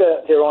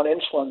longer they're on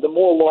insulin, the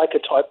more like a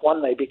type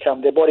 1 they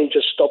become. Their body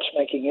just stops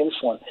making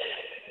insulin.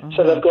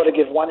 So they've got to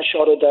give one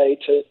shot a day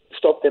to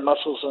stop their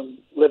muscles and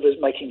livers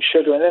making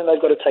sugar, and then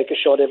they've got to take a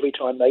shot every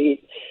time they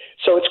eat.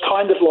 So it's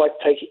kind of like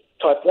taking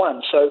type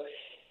 1. So,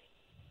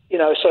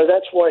 so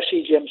that's why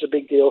CGM's a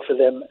big deal for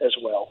them as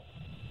well.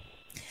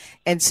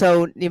 And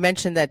so you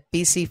mentioned that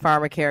BC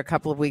Pharmacare a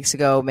couple of weeks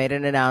ago made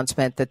an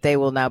announcement that they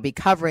will now be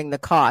covering the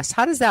cost.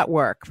 How does that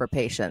work for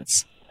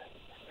patients?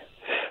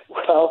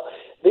 Well,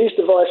 these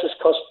devices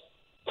cost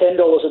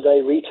 $10 a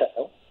day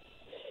retail.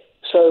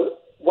 So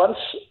once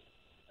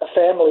a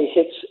family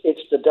hits its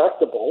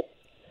deductible,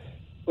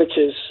 which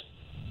is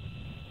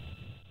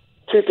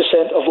 2%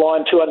 of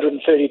line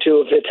 232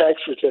 of their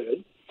tax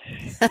return,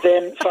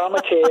 then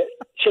Pharmacare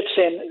chips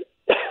in,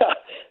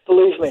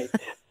 believe me,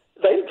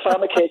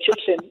 Pharmacare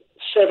chips in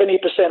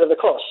 70% of the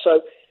cost.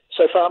 So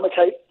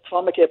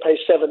Pharmacare pays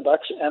 $7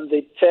 and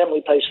the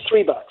family pays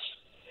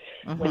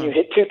 $3 when you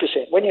hit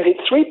 2%. When you hit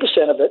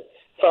 3% of it,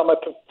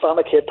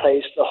 Pharmacare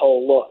pays the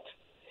whole lot.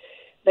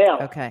 Now,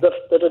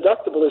 the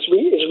deductible is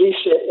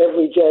reset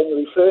every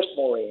January 1st,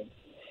 Maureen.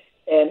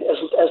 And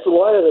as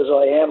delighted as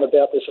I am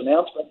about this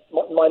announcement,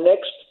 my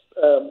next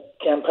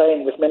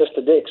campaign with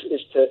Minister Dix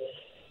is to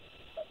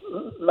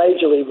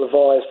majorly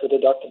revise the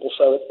deductible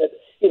so that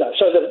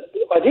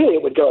ideally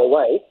it would go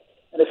away.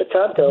 And if it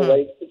can't go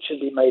away, it should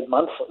be made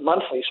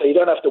monthly. So you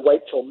don't have to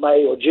wait till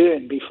May or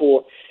June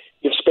before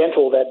you've spent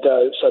all that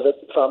dough so that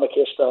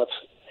Pharmacare starts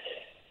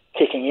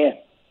kicking in.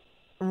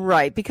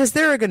 Right, because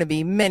there are going to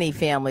be many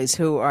families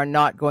who are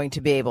not going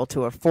to be able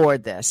to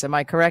afford this. Am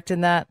I correct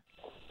in that?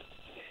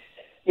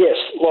 Yes,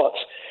 lots.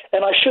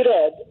 And I should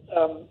add,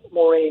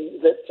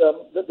 Maureen, that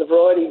the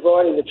Variety,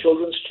 the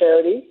children's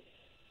charity,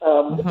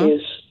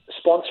 is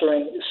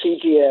sponsoring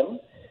CGM,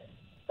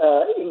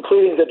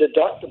 including the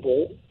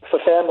deductible for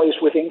families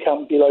with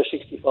income below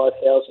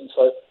 $65,000.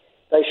 So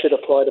they should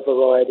apply to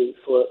Variety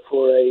for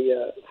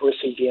a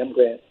CGM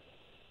grant.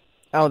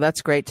 Oh,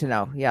 that's great to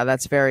know. Yeah,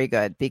 that's very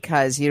good,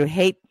 because you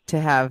hate to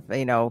have,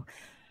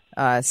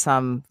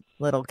 some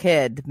little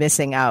kid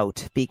missing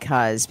out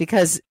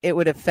because it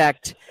would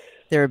affect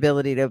their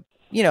ability to,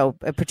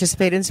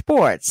 participate in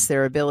sports,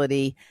 their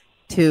ability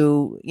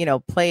to,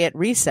 play at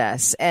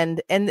recess.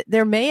 And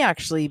there may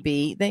actually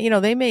be,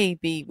 they may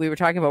be, we were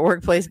talking about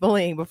workplace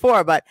bullying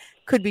before, but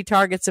could be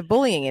targets of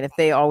bullying. And if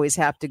they always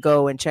have to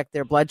go and check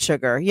their blood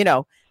sugar,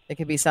 there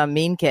could be some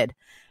mean kid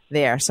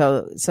there.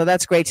 So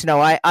that's great to know.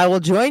 I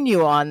will join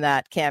you on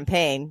that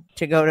campaign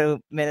to go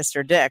to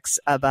Minister Dix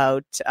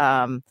about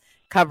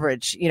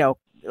coverage,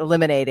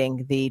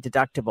 eliminating the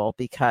deductible,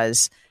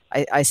 because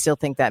I still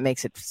think that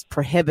makes it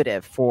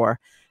prohibitive for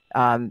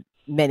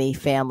many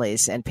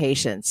families and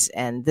patients.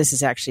 And this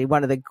is actually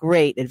one of the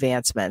great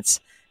advancements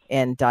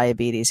in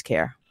diabetes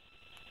care.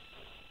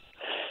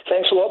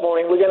 Thanks a lot,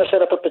 Maureen. We're going to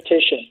set up a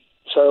petition.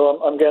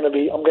 So I'm going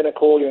to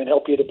call you and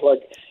help you to plug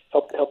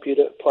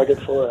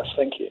it for us.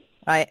 Thank you.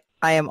 I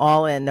am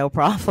all in, no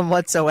problem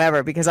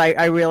whatsoever, because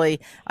I really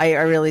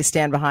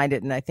stand behind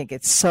it, and I think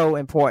it's so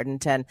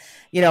important. And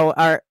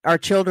our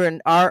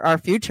children are our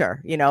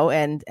future,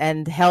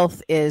 and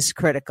health is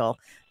critical,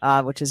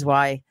 which is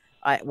why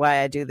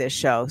I do this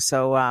show.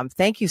 So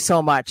thank you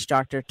so much,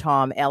 Dr.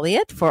 Tom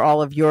Elliott, for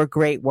all of your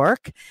great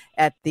work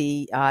at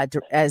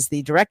as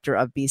the director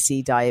of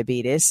BC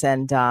Diabetes,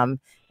 and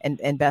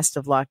best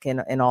of luck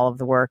in all of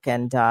the work,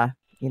 and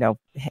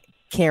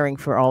caring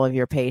for all of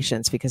your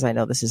patients, because I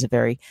know this is a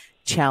very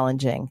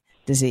challenging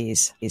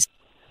disease.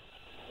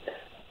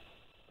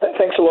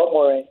 Thanks a lot,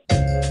 Maureen.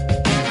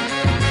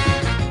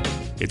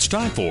 It's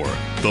time for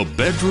the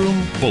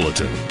Bedroom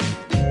Bulletin.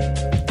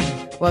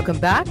 Welcome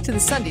back to the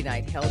Sunday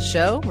Night Health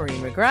Show.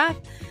 Maureen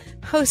McGrath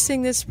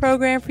hosting this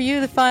program for you,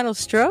 the final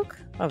stroke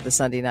of the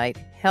Sunday Night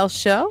Health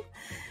Show.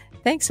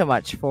 Thanks so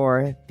much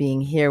for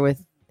being here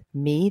with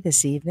me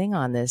this evening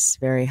on this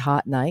very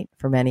hot night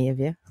for many of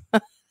you.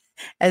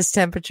 As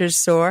temperatures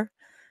soar,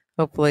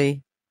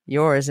 hopefully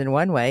yours in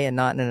one way and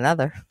not in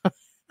another.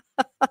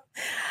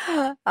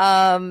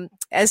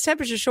 As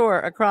temperatures soar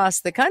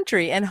across the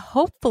country, and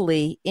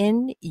hopefully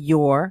in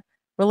your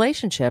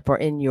relationship or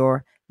in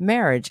your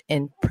marriage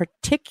in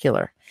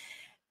particular,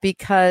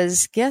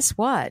 because guess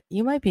what?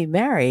 You might be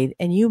married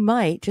and you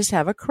might just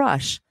have a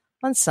crush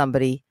on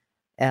somebody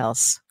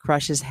else.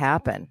 Crushes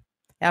happen.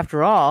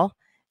 After all,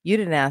 you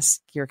didn't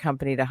ask your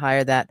company to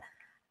hire that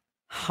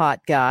hot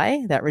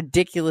guy, that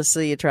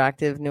ridiculously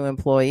attractive new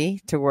employee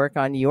to work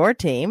on your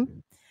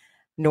team,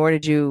 nor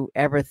did you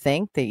ever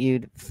think that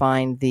you'd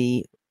find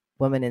the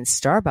woman in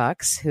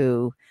Starbucks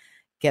who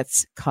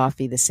gets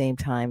coffee the same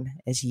time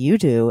as you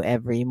do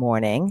every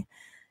morning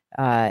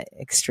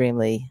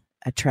extremely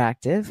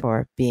attractive,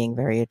 or being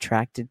very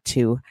attracted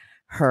to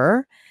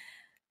her.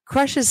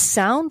 Crushes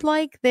sound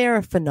like they're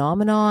a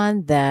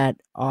phenomenon that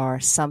are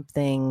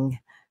something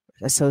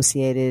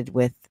associated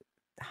with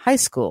high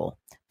school.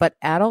 But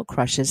adult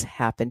crushes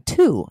happen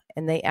too,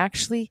 and they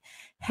actually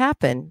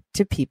happen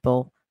to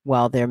people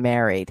while they're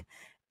married.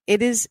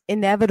 It is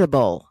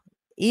inevitable.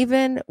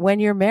 Even when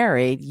you're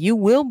married, you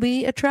will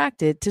be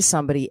attracted to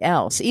somebody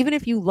else. Even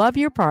if you love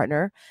your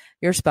partner,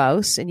 your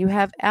spouse, and you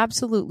have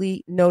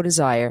absolutely no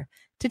desire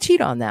to cheat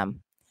on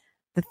them.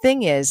 The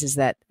thing is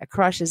that a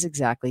crush is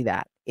exactly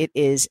that. It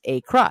is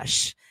a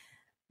crush.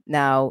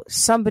 Now,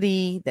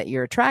 somebody that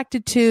you're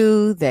attracted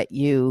to, that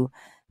you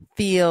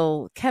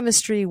feel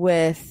chemistry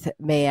with,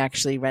 may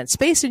actually rent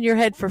space in your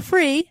head for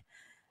free.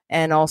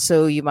 And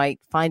also you might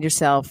find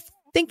yourself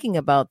thinking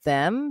about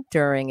them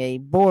during a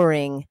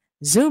boring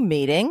Zoom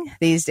meeting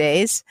these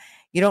days.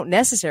 You don't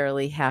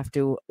necessarily have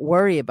to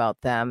worry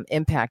about them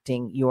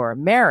impacting your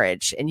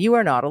marriage, and you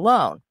are not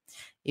alone.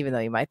 Even though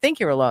you might think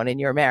you're alone in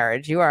your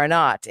marriage, you are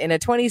not. In a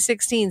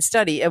 2016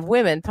 study of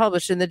women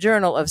published in the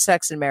Journal of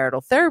Sex and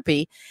Marital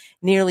Therapy,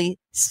 nearly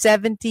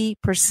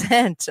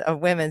 70% of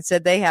women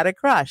said they had a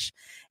crush.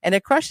 And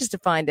a crush is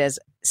defined as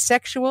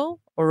sexual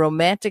or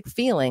romantic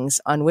feelings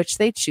on which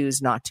they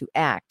choose not to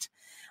act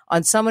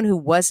on someone who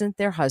wasn't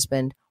their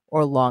husband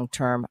or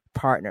long-term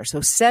partner. So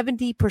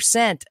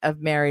 70%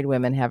 of married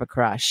women have a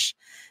crush.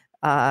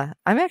 I'm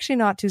actually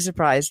not too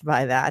surprised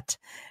by that.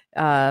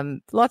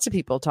 Lots of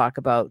people talk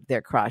about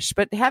their crush,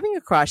 but having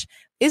a crush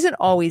isn't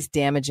always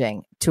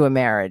damaging to a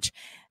marriage.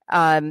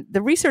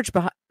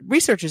 The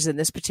researchers in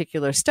this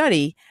particular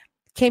study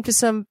came to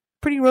some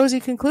pretty rosy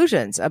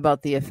conclusions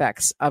about the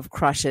effects of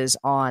crushes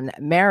on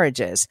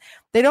marriages.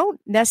 They don't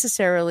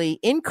necessarily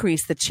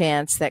increase the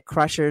chance that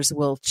crushers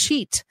will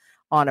cheat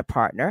on a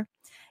partner.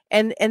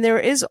 And there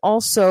is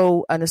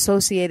also an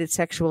associated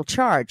sexual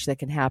charge that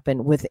can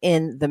happen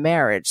within the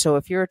marriage. So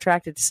if you're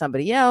attracted to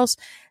somebody else,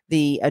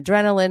 the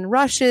adrenaline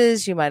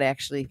rushes, you might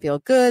actually feel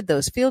good.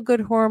 Those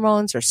feel-good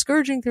hormones are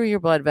scourging through your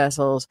blood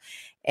vessels,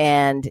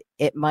 and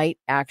it might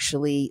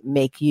actually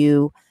make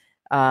you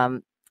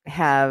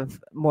have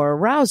more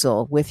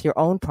arousal with your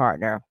own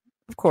partner.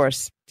 Of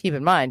course, keep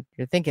in mind,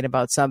 you're thinking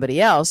about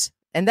somebody else,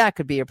 and that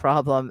could be a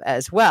problem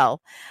as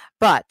well.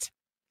 But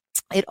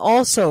it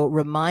also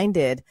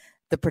reminded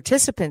the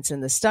participants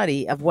in the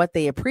study of what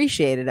they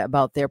appreciated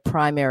about their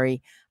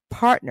primary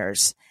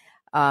partners.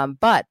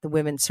 But the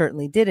women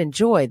certainly did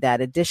enjoy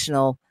that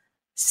additional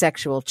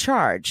sexual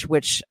charge,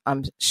 which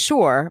I'm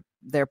sure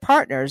their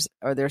partners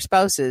or their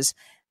spouses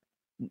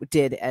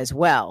did as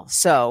well.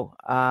 So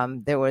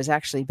there was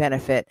actually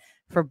benefit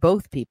for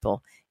both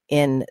people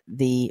in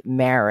the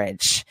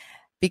marriage,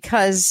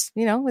 because,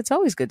 it's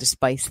always good to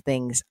spice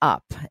things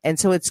up. And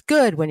so it's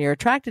good when you're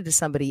attracted to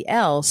somebody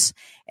else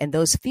and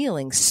those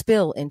feelings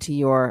spill into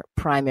your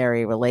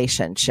primary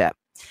relationship.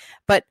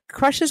 But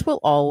crushes will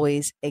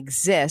always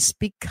exist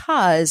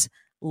because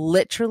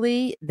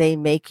literally they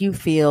make you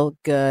feel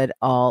good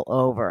all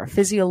over,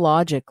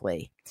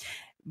 physiologically,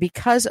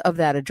 because of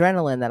that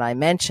adrenaline that I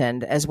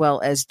mentioned, as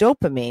well as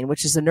dopamine,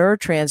 which is a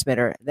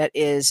neurotransmitter that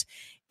is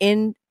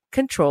in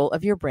control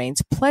of your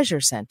brain's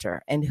pleasure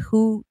center. And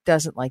who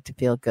doesn't like to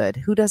feel good?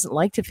 Who doesn't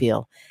like to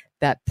feel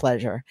that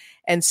pleasure?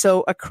 And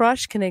so a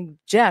crush can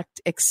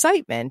inject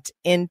excitement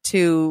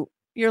into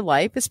your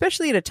life,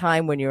 especially at a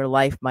time when your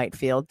life might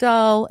feel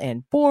dull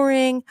and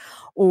boring,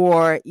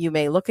 or you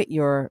may look at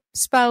your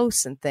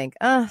spouse and think,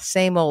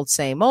 same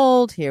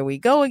old, here we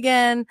go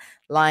again,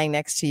 lying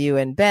next to you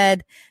in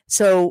bed.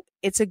 So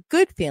it's a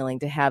good feeling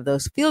to have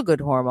those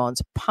feel-good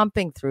hormones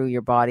pumping through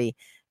your body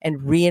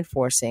and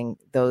reinforcing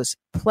those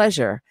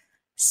pleasure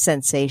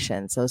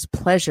sensations, those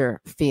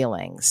pleasure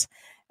feelings.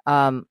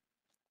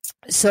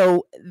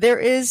 So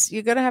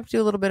you're going to have to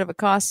do a little bit of a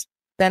cost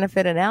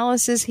benefit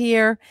analysis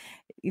here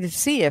to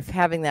see if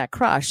having that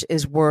crush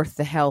is worth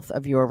the health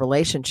of your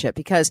relationship.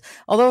 Because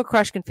although a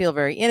crush can feel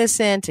very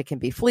innocent, it can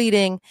be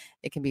fleeting,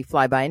 it can be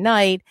fly by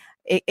night,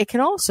 it can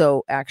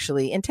also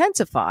actually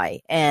intensify,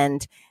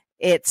 and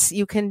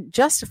you can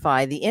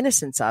justify the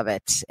innocence of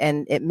it,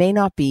 and it may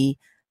not be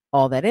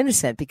all that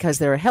innocent, because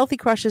there are healthy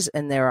crushes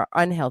and there are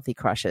unhealthy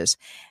crushes.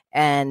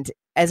 And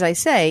as I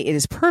say, it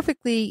is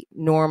perfectly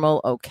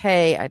normal,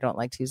 okay, I don't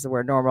like to use the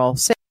word normal,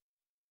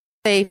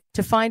 safe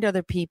to find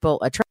other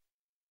people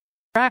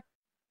attractive,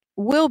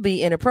 will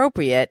be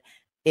inappropriate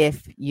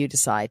if you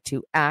decide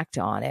to act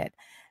on it.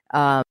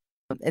 And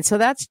so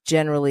that's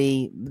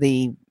generally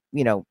the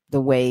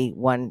way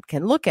one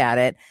can look at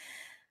it.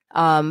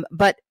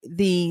 But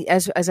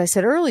as I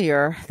said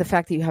earlier, the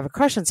fact that you have a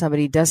crush on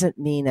somebody doesn't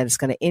mean that it's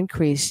going to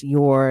increase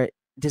your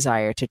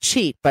desire to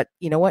cheat. But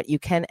you know what? You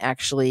can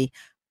actually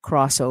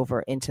cross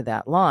over into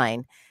that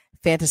line.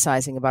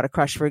 Fantasizing about a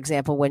crush, for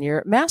example, when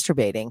you're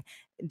masturbating,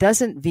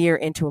 doesn't veer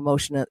into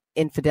emotional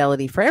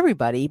infidelity for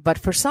everybody, but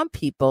for some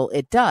people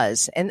it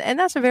does. And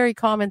that's a very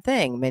common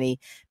thing. Many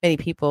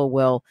people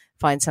will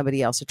find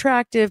somebody else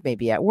attractive,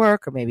 maybe at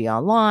work or maybe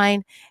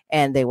online,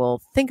 and they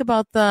will think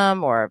about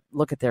them or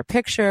look at their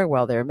picture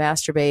while they're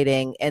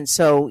masturbating. And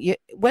so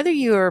whether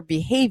your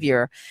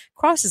behavior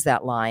crosses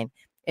that line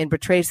and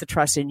betrays the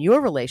trust in your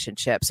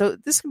relationship. So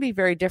this can be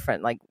very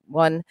different. Like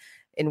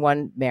in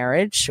one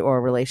marriage or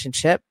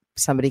relationship,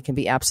 somebody can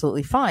be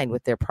absolutely fine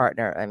with their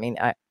partner. I mean,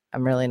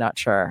 I'm really not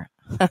sure.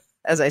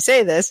 As I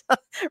say this,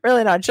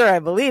 really not sure I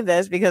believe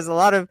this, because a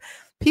lot of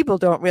people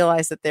don't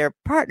realize that their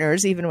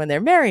partners, even when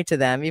they're married to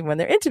them, even when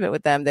they're intimate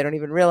with them, they don't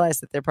even realize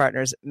that their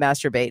partners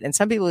masturbate. And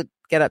some people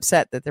get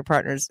upset that their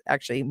partners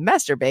actually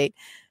masturbate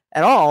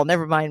at all,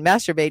 never mind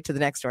masturbate to the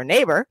next door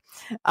neighbor.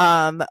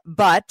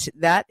 But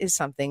that is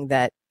something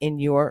that in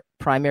your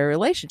primary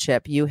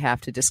relationship, you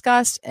have to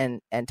discuss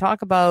and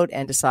talk about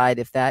and decide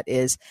if that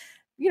is,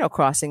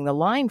 crossing the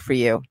line for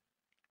you.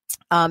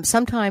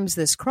 Sometimes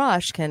this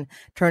crush can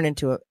turn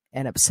into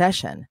an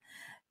obsession,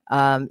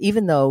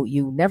 even though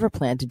you never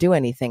plan to do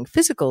anything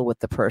physical with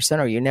the person,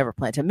 or you never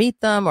plan to meet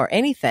them or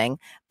anything,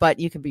 but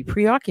you can be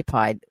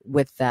preoccupied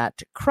with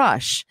that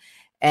crush.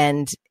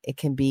 And it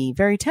can be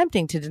very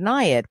tempting to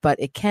deny it, but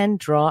it can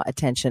draw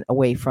attention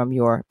away from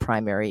your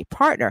primary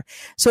partner.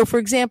 So, for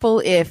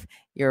example, if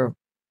your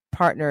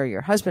partner, your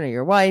husband or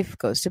your wife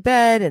goes to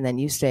bed and then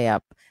you stay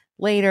up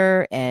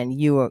later and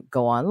you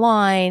go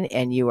online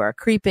and you are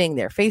creeping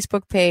their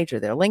Facebook page or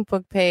their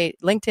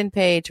LinkedIn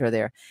page or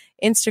their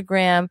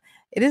Instagram,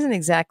 it isn't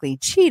exactly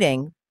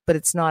cheating, but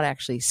it's not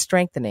actually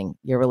strengthening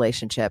your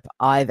relationship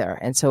either.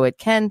 And so it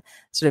can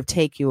sort of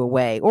take you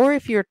away. Or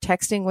if you're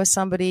texting with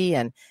somebody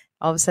and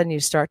all of a sudden you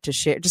start to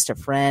share, just a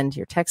friend,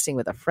 you're texting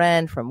with a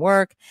friend from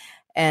work,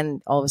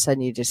 and all of a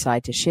sudden you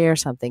decide to share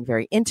something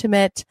very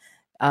intimate,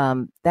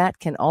 that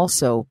can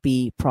also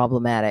be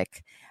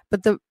problematic.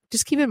 But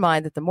just keep in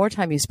mind that the more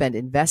time you spend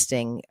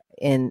investing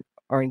in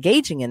or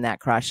engaging in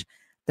that crush,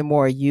 the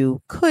more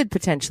you could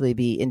potentially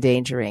be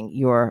endangering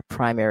your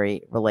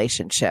primary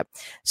relationship.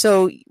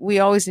 So we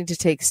always need to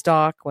take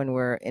stock when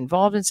we're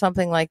involved in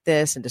something like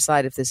this and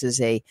decide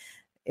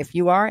if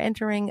you are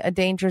entering a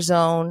danger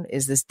zone.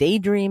 Is this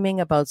daydreaming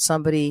about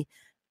somebody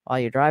while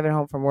you're driving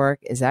home from work?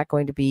 Is that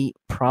going to be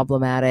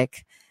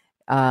problematic?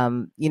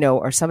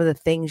 Or some of the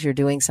things you're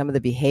doing, some of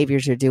the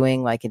behaviors you're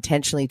doing, like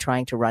intentionally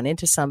trying to run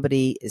into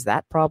somebody, is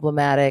that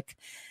problematic?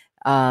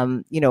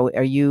 Are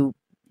you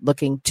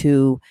looking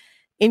to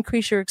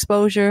increase your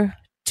exposure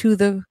to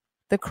the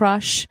the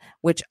crush,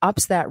 which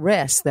ups that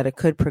risk that it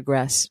could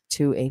progress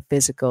to a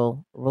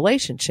physical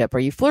relationship? Are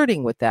you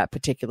flirting with that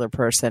particular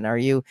person? Are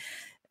you,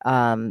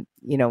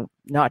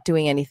 not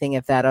doing anything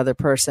if that other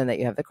person that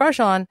you have the crush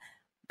on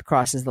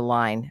crosses the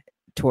line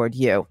toward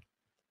you?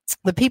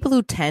 The people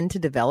who tend to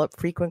develop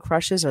frequent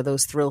crushes are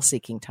those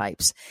thrill-seeking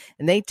types,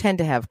 and they tend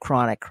to have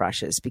chronic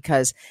crushes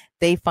because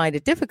they find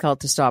it difficult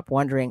to stop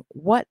wondering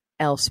what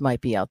else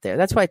might be out there.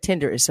 That's why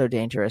Tinder is so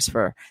dangerous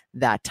for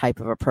that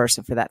type of a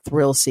person, for that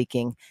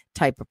thrill-seeking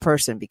type of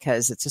person,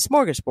 because it's a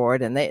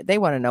smorgasbord and they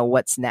want to know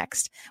what's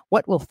next,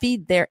 what will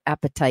feed their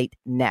appetite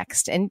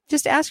next. And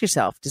just ask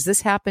yourself, does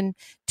this happen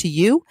to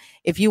you?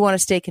 If you want to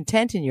stay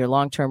content in your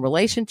long-term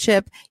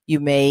relationship, you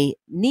may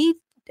need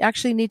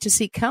to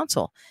seek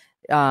counsel.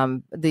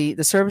 The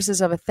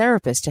services of a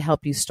therapist to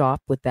help you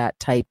stop with that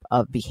type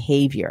of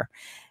behavior.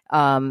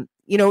 And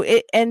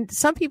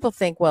some people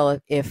think, well,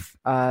 if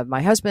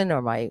my husband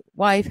or my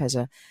wife has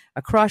a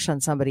crush on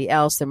somebody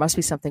else, there must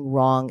be something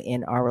wrong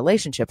in our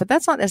relationship. But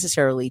that's not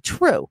necessarily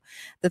true.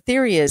 The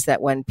theory is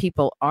that when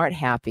people aren't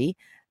happy,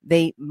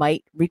 they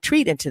might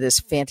retreat into this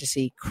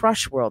fantasy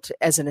crush world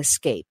as an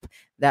escape.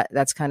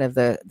 That's kind of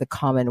the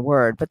common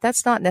word, but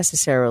that's not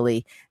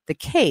necessarily the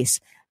case.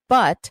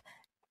 But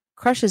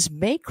crushes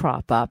may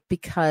crop up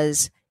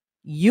because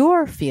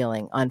you're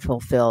feeling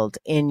unfulfilled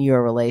in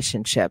your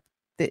relationship.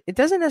 It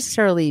doesn't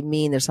necessarily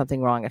mean there's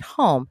something wrong at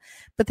home,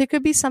 but there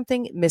could be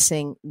something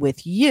missing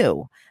with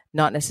you,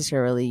 not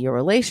necessarily your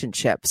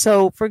relationship.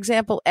 So, for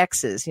example,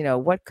 exes,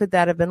 what could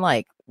that have been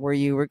like? Were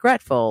you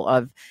regretful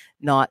of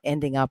not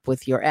ending up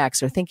with your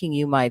ex, or thinking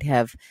you might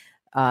have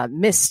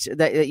missed,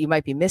 that you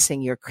might be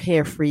missing your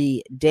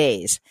carefree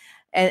days?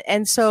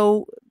 And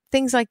so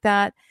things like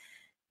that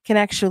can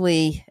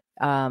actually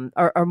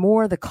are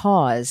more the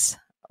cause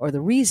or the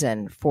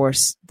reason for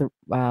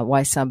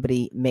why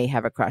somebody may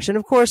have a crush. And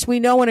of course, we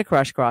know when a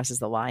crush crosses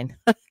the line.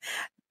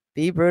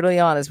 Be brutally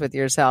honest with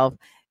yourself.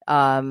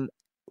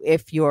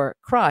 If your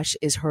crush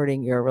is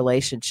hurting your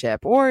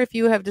relationship, or if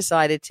you have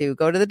decided to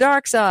go to the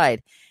dark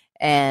side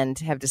and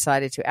have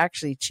decided to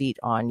actually cheat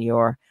on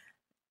your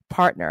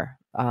partner,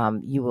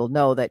 you will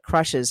know that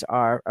crushes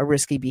are a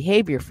risky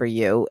behavior for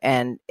you.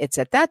 And it's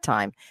at that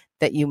time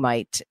that you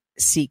might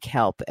seek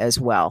help as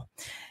well.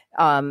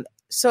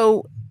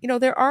 So,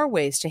 there are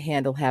ways to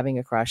handle having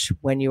a crush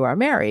when you are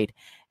married.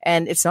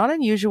 And it's not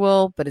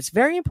unusual, but it's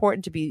very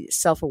important to be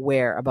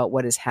self-aware about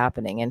what is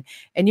happening.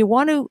 And you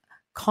want to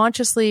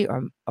consciously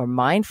or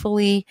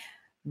mindfully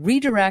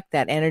redirect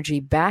that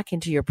energy back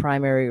into your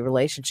primary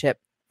relationship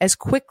as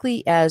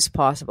quickly as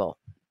possible.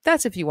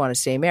 That's if you want to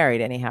stay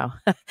married anyhow.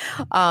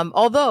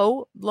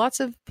 Although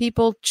lots of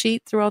people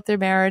cheat throughout their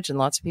marriage and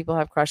lots of people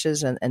have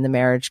crushes and the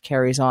marriage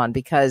carries on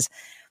because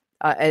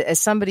as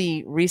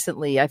somebody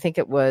recently, I think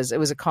it was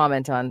a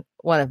comment on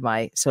one of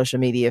my social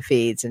media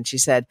feeds, and she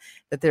said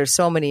that there's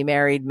so many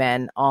married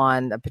men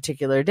on a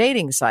particular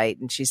dating site,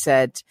 and she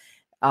said,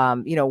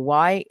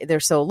 why they're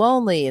so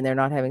lonely and they're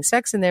not having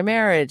sex in their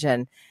marriage,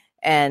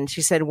 and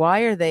she said,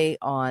 why do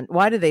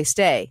they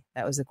stay?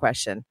 That was the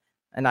question,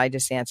 and I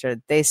just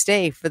answered, they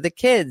stay for the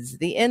kids,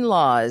 the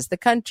in-laws, the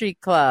country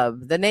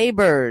club, the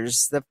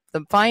neighbors, the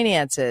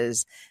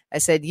finances. I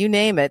said, you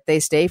name it,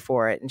 they stay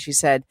for it, and she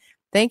said,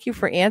 thank you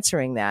for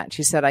answering that.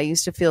 She said, I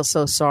used to feel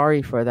so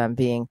sorry for them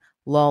being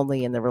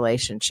lonely in the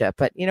relationship.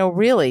 But,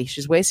 really,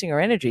 she's wasting her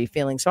energy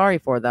feeling sorry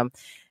for them.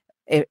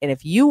 And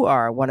if you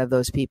are one of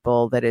those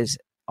people that is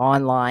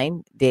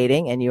online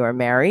dating and you are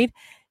married,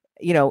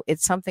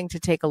 it's something to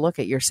take a look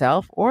at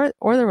yourself or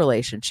the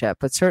relationship.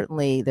 But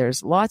certainly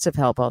there's lots of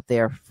help out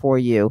there for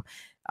you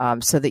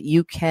so that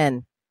you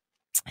can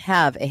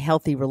have a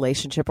healthy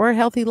relationship or a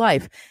healthy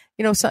life.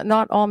 So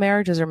not all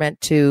marriages are meant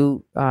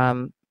to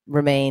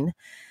remain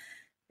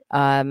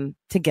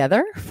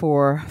together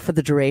for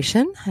the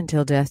duration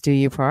until death do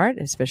you part,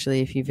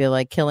 especially if you feel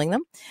like killing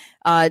them.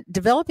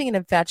 Developing an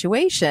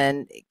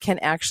infatuation can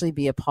actually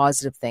be a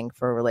positive thing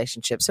for a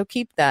relationship. So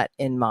keep that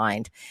in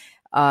mind.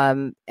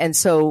 And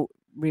so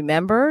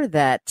remember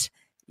that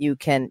you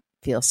can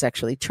feel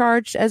sexually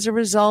charged as a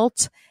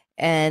result,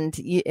 and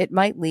it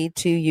might lead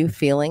to you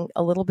feeling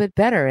a little bit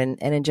better and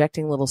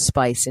injecting a little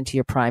spice into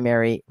your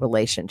primary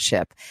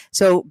relationship.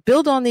 So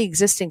build on the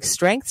existing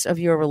strengths of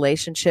your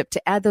relationship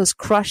to add those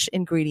crush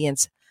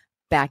ingredients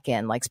back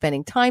in, like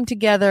spending time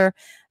together,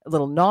 a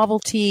little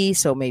novelty.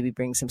 So maybe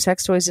bring some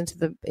sex toys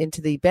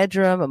into the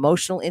bedroom,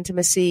 emotional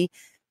intimacy,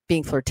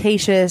 being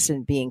flirtatious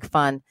and being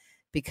fun,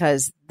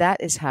 because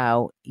that is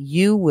how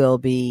you will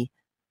be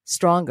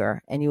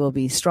stronger, and you will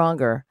be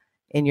stronger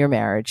in your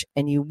marriage,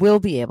 and you will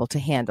be able to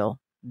handle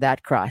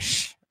that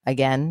crush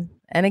again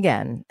and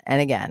again and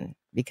again,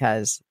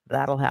 because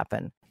that'll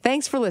happen.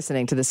 Thanks for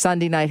listening to the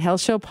Sunday Night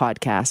Health Show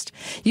podcast.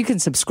 You can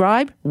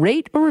subscribe,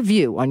 rate, or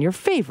review on your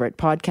favorite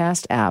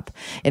podcast app.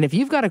 And if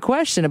you've got a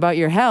question about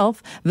your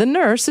health, the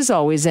nurse is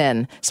always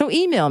in. So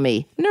email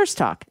me,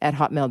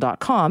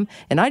 nursetalk@hotmail.com,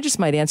 and I just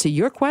might answer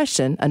your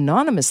question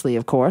anonymously,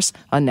 of course,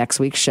 on next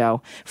week's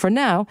show. For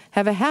now,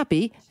 have a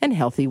happy and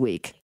healthy week.